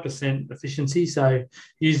 75% efficiency, so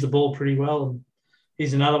used the ball pretty well. And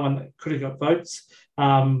he's another one that could have got votes.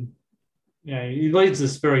 He leads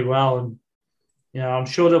us very well, and I'm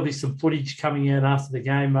sure there'll be some footage coming out after the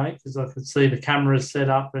game, mate, because I could see the cameras set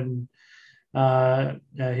up, and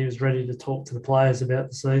he was ready to talk to the players about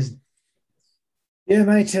the season. Yeah,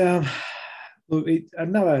 mate. Look,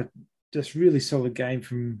 another just really solid game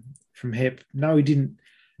from Hep. No, he didn't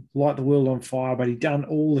light the world on fire, but he done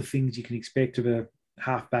all the things you can expect of a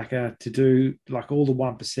halfbacker to do, like all the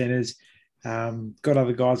 1%ers. Got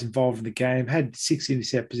other guys involved in the game. Had 6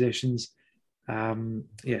 intercept possessions. 7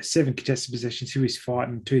 contested possessions. He was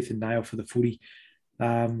fighting tooth and nail for the footy.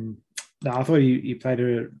 I thought he played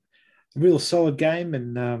a real solid game,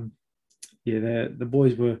 and the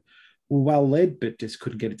boys were well led, but just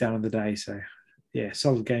couldn't get it done on the day. So,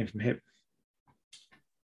 solid game from Hep.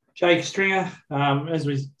 Jake Stringer, as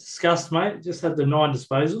we discussed, mate, just had the 9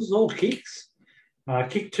 disposals, all kicks.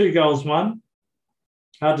 Kicked 2 goals, 1.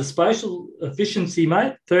 Disposal efficiency,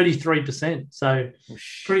 mate, 33%. So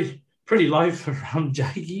pretty low for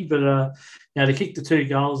Jakey, but to kick the 2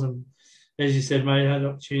 goals, and as you said, mate, had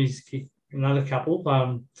opportunities to kick another couple.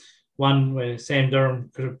 One where Sam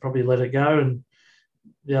Durham could have probably let it go, and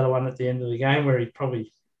the other one at the end of the game where he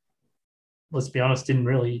probably, let's be honest, didn't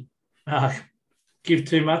really give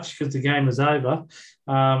too much because the game was over.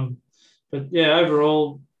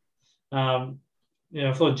 Overall, I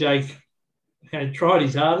thought Jake had tried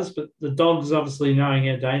his hardest, but the Dogs, obviously knowing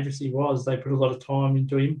how dangerous he was, they put a lot of time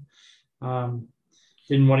into him.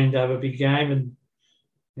 Didn't want him to have a big game,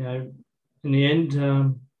 and in the end,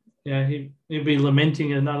 he'll be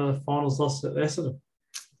lamenting another finals loss at Essendon.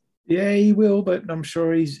 Yeah, he will, but I'm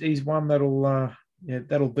sure he's one that'll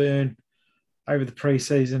burn over the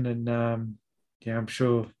pre-season, and I'm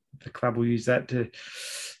sure the club will use that to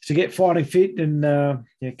get fighting fit and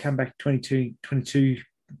come back 22 a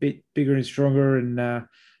bit bigger and stronger. And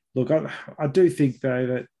look, I do think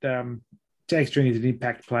though that Jake Stringer is an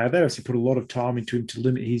impact player. They obviously put a lot of time into him to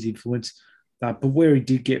limit his influence, but where he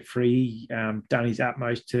did get free, done his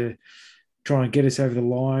utmost to try and get us over the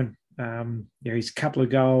line. He's a couple of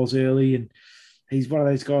goals early, and he's one of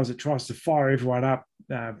those guys that tries to fire everyone up.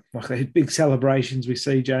 Like they had big celebrations we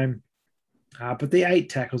see, James. But the 8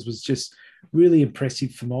 tackles was just really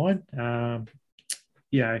impressive for mine.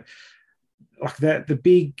 You know, like that, the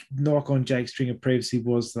big knock on Jake Stringer previously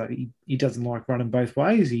was that he doesn't like running both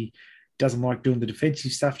ways. He doesn't like doing the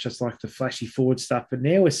defensive stuff, just like the flashy forward stuff. But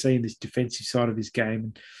now we're seeing this defensive side of his game.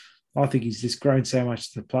 And I think he's just grown so much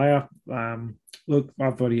as a player. Look,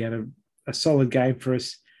 I thought he had a solid game for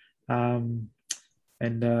us. Looking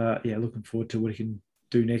forward to what he can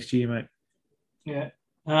do next year, mate. Yeah.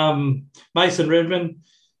 Mason Redman,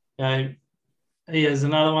 he has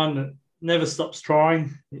another one that never stops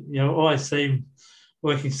trying. Always see him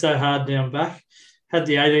working so hard down back. Had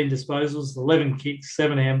the 18 disposals, 11 kicks,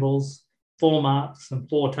 7 handballs, 4 marks and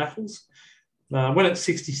 4 tackles. Went at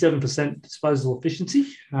 67% disposal efficiency,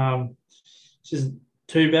 which isn't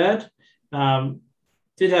too bad.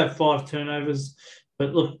 Did have 5 turnovers,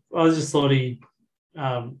 but look, I just thought he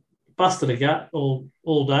busted a gut all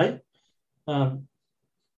day.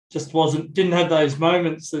 Just didn't have those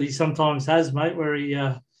moments that he sometimes has, mate, where he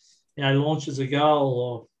launches a goal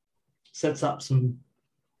or sets up some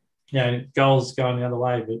goals going the other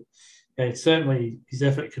way. But certainly his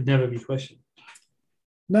effort could never be questioned.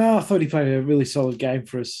 No, I thought he played a really solid game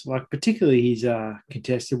for us, like particularly his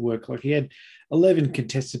contested work. Like he had 11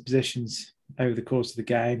 contested possessions over the course of the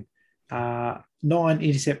game, 9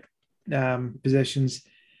 intercept possessions.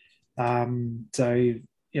 Tried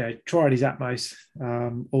his utmost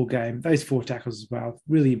all game. Those 4 tackles as well,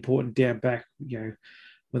 really important down back, where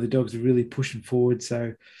the Dogs are really pushing forward.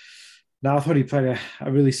 So, no, I thought he played a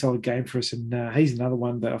really solid game for us. And he's another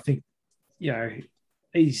one that I think,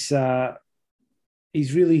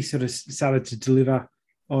 he's really sort of started to deliver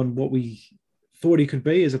on what we thought he could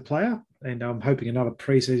be as a player. And I'm hoping another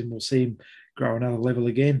preseason we'll see him grow another level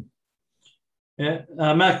again. Yeah,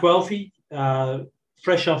 Matt Guelphy,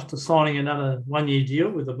 fresh off to signing another 1-year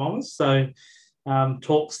deal with the Bombers. So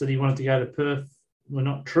talks that he wanted to go to Perth were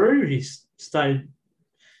not true. He stayed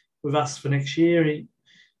with us for next year. He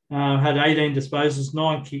had 18 disposals,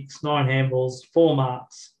 9 kicks, 9 handballs, 4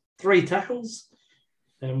 marks, 3 tackles,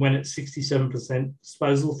 and went at 67%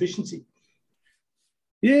 disposal efficiency.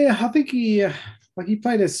 Yeah, I think he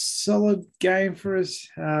played a solid game for us.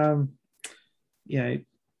 I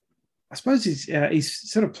suppose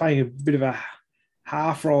he's sort of playing a bit of a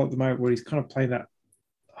half role at the moment, where he's kind of playing that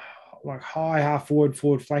like high half forward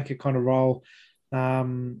flanker kind of role.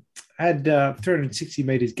 Had 360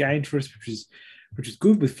 meters gained for us, which is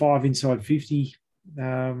good, with 5 inside 50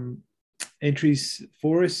 entries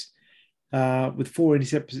for us, with 4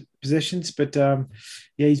 intercept possessions. But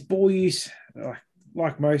his ball use,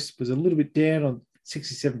 like most, was a little bit down on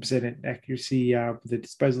 67% accuracy with the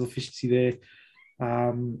disposal efficiency there.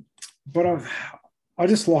 But I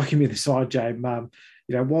just like him in the side, James.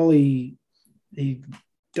 While he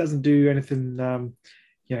doesn't do anything,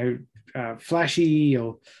 flashy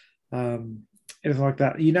or anything like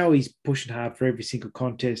that, he's pushing hard for every single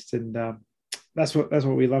contest, and that's what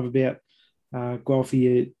we love about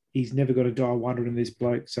Guelphy. He's never got a die wonder in this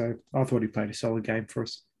bloke. So I thought he played a solid game for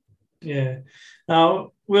us. Yeah.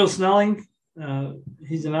 Will Snelling,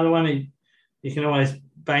 he's another one. You can always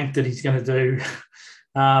bank that he's going to do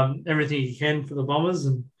everything he can for the Bombers.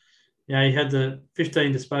 And, he had the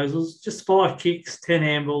 15 disposals, just 5 kicks, 10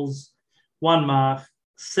 handballs, 1 mark,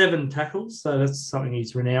 7 tackles. So that's something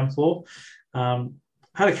he's renowned for. Had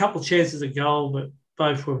a couple of chances at goal, but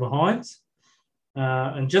both were behind.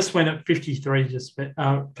 And just went at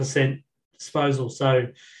 53% disposal. So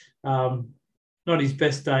not his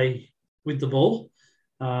best day with the ball.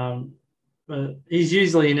 But he's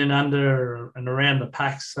usually in and under and around the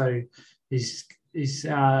pack. So he's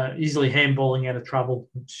easily handballing out of trouble,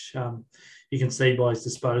 which you can see by his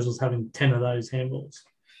disposals, having 10 of those handballs.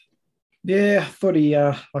 Yeah, I thought he,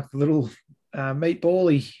 like the little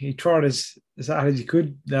meatball, he tried as hard as he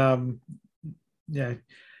could.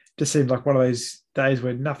 Just seemed like one of those days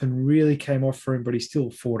where nothing really came off for him, but he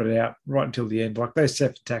still fought it out right until the end. Like those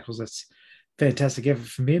 7 tackles, that's fantastic effort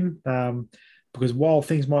from him. Because while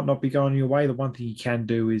things might not be going your way, the one thing you can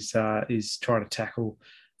do is try to tackle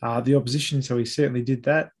the opposition. So he certainly did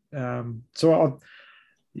that. I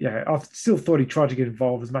still thought he tried to get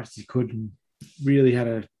involved as much as he could, and really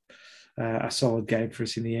had a solid game for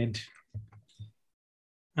us in the end.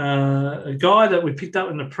 A guy that we picked up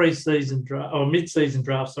in the pre-season draft, or mid-season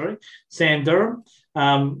draft, Sam Durham,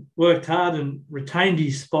 worked hard and retained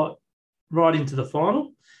his spot right into the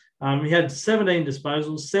final. He had 17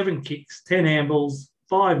 disposals, 7 kicks, 10 handballs,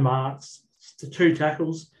 5 marks to 2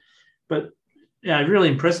 tackles. But really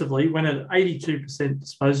impressively, went at 82%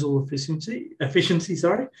 disposal efficiency. I thought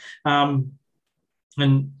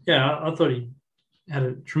he had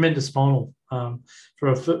a tremendous final for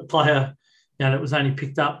a player that was only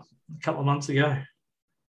picked up a couple of months ago.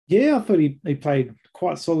 Yeah, I thought he played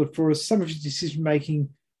quite solid for us. Some of his decision making,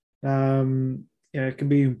 can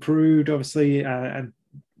be improved, obviously. And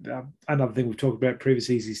another thing we've talked about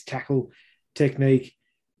previously is his tackle technique.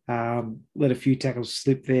 Let a few tackles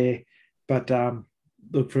slip there, but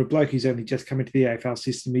look, for a bloke who's only just come into the AFL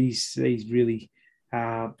system, he's really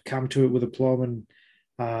come to it with aplomb, and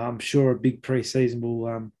I'm sure a big pre-season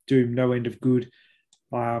will do him no end of good.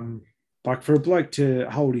 Like for a bloke to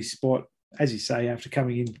hold his spot, as you say, after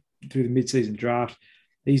coming in through the mid-season draft,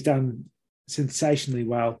 he's done sensationally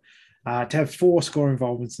well. To have 4 score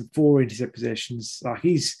involvements and 4 intercept possessions, like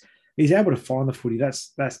he's able to find the footy.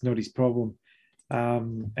 That's not his problem.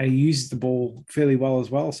 And he uses the ball fairly well as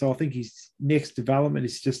well. So I think his next development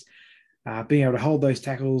is just being able to hold those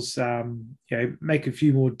tackles, make a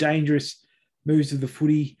few more dangerous moves of the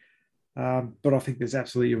footy. But I think there's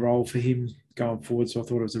absolutely a role for him going forward. So I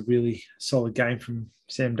thought it was a really solid game from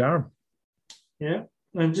Sam Durham. Yeah.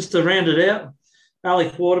 And just to round it out,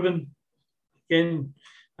 Alec Waterman, again,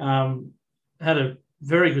 had a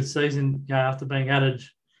very good season after being added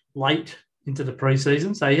late into the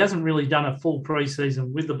preseason. So he hasn't really done a full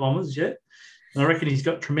preseason with the Bombers yet. And I reckon he's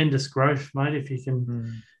got tremendous growth, mate, if he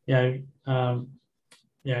can,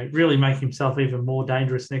 really make himself even more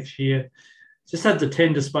dangerous next year. Just had the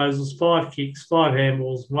 10 disposals, 5 kicks, 5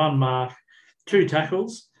 handballs, 1 mark, 2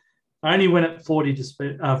 tackles. I only went at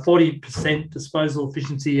 40% disposal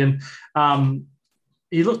efficiency, and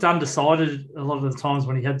he looked undecided a lot of the times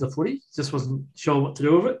when he had the footy. Just wasn't sure what to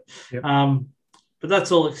do with it. Yep. But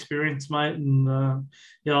that's all experience, mate, and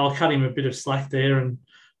I'll cut him a bit of slack there. And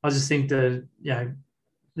I just think that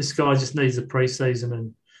this guy just needs a pre-season,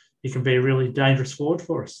 and he can be a really dangerous forward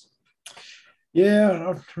for us.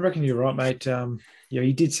 Yeah, I reckon you're right, mate.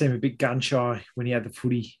 He did seem a bit gun-shy when he had the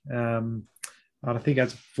footy. And I think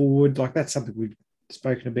as a forward, like that's something we've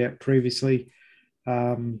spoken about previously. He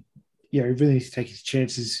really needs to take his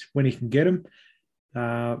chances when he can get them.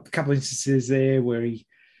 A couple of instances there where he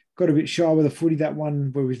got a bit shy with the footy. That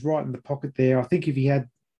one where he was right in the pocket there. I think if he had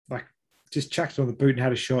just chucked it on the boot and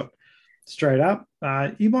had a shot straight up,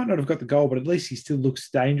 he might not have got the goal, but at least he still looks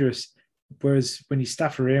dangerous. Whereas when he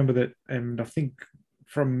stuffed around with it, and I think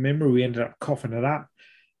from memory we ended up coughing it up.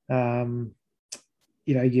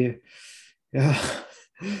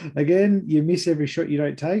 Again, you miss every shot you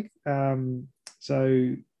don't take.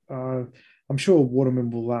 So I'm sure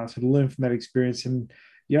Waterman will sort of learn from that experience. And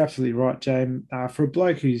you're absolutely right, James. For a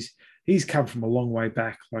bloke he's come from a long way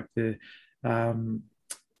back, like the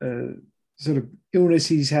sort of illness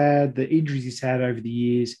he's had, the injuries he's had over the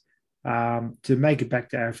years, to make it back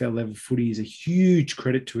to AFL level footy is a huge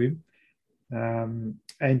credit to him.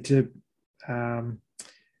 And to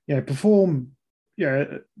perform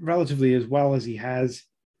relatively as well as he has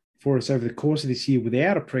for us over the course of this year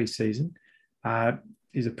without a pre-season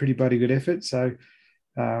is a pretty bloody good effort. So,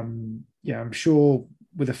 I'm sure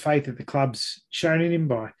with the faith that the club's shown in him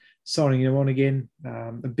by signing him on again,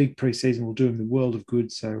 a big pre-season will do him the world of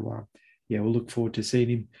good. So, we'll look forward to seeing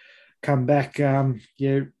him come back,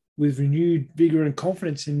 with renewed vigour and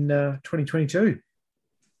confidence in 2022.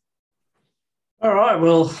 All right.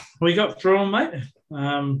 Well, we got through them, mate.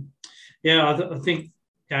 I think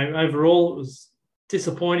overall it was a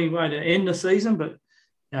disappointing way to end the season, but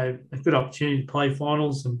a good opportunity to play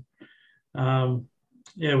finals, and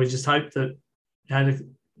we just hope that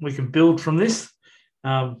we can build from this.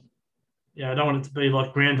 I don't want it to be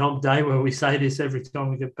like Groundhog Day where we say this every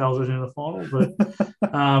time we get belted in the final, but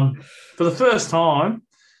for the first time,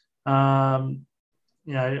 I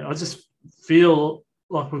just feel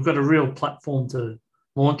like we've got a real platform to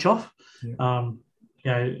launch off. Yeah.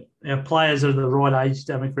 Our players are the right age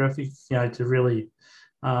demographic, to really,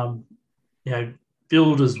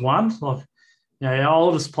 build as one. Like, our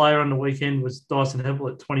oldest player on the weekend was Dyson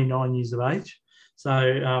Heppel at 29 years of age.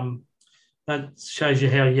 So that shows you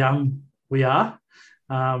how young we are.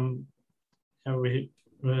 We're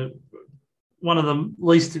one of the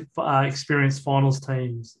least experienced finals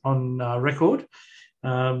teams on record.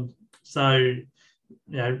 Really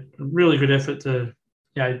good effort to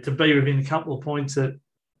be within a couple of points at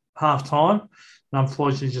half time. And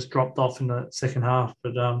unfortunately, just dropped off in the second half.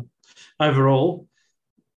 But overall,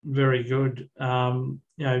 very good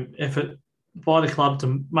effort by the club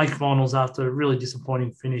to make finals after a really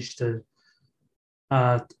disappointing finish to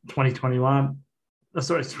 2021.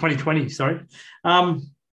 Sorry, it's 2020. Sorry,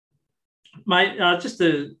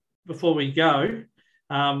 mate. Before we go,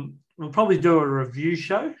 we'll probably do a review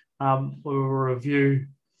show. We'll review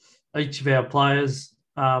each of our players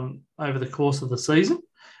over the course of the season.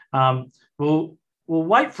 We'll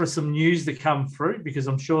wait for some news to come through because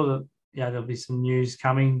I'm sure that there'll be some news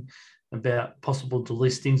coming about possible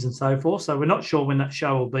delistings and so forth. So we're not sure when that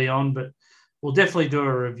show will be on, but we'll definitely do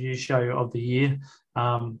a review show of the year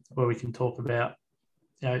where we can talk about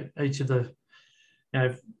each of the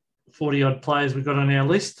 40 odd players we've got on our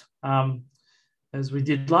list as we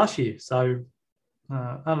did last year. So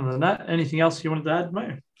other than that, anything else you wanted to add,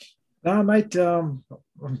 mate? No, mate. I'm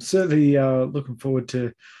certainly looking forward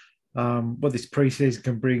to what this preseason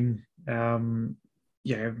can bring.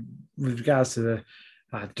 With regards to the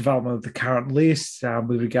development of the current list,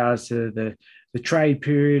 with regards to the trade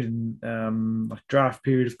period and draft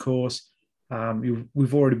period, of course.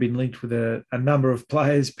 We've already been linked with a number of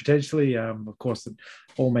players potentially. Of course, it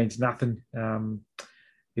all means nothing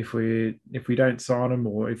if we don't sign them,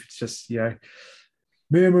 or if it's just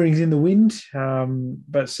murmurings in the wind.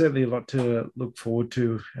 But certainly a lot to look forward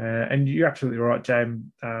to. And you're absolutely right, James.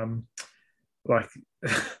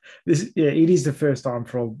 This, it is the first time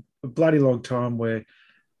for a bloody long time where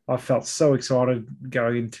I felt so excited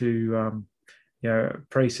going into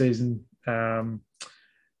pre-season.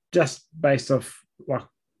 Just based off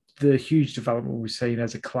the huge development we've seen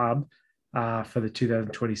as a club for the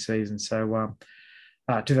 2020 season. So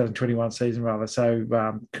 2021 season rather.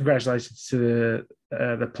 So congratulations to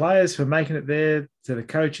the players for making it there, to the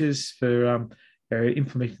coaches for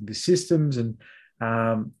implementing the systems and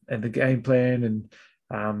the game plan,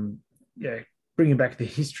 and bringing back the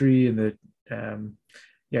history and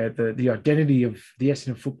the identity of the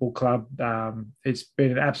Essendon Football Club. It's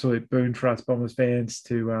been an absolute boon for us Bombers fans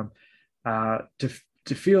to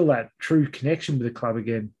feel that true connection with the club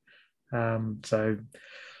again.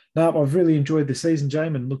 I've really enjoyed the season,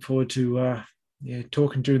 James, and look forward to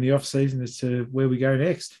talking during the off season as to where we go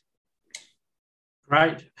next.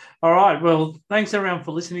 Great. All right. Well, thanks everyone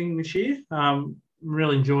for listening this year.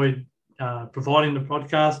 Really enjoyed providing the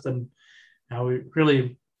podcast, and we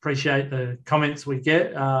really appreciate the comments we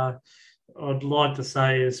get. I'd like to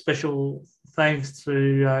say a special thanks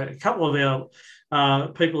to a couple of our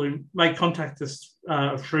people who may contact us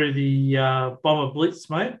through the Bomber Blitz,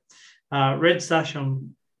 mate. Red Sash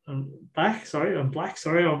on black. Sorry, I'm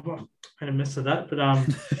had a mess of that,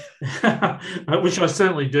 but which I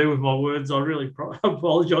certainly do with my words. I really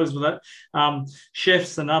apologise for that.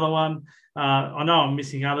 Chef's another one. I know I'm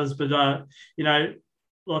missing others, but I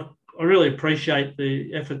really appreciate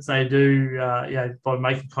the efforts they do. By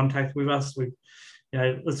making contact with us.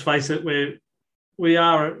 Let's face it, we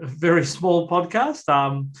are a very small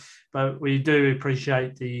podcast, but we do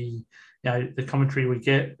appreciate the commentary we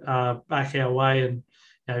get back our way, and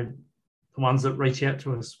the ones that reach out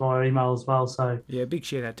to us via email as well. So big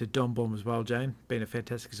shout out to Don Bomb as well, Jane. Been a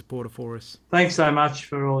fantastic supporter for us. Thanks so much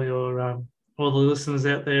for all your all the listeners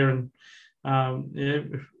out there, and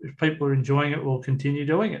if people are enjoying it, we'll continue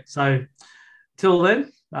doing it. So till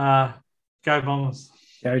then, go Bombers.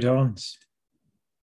 Go Dons.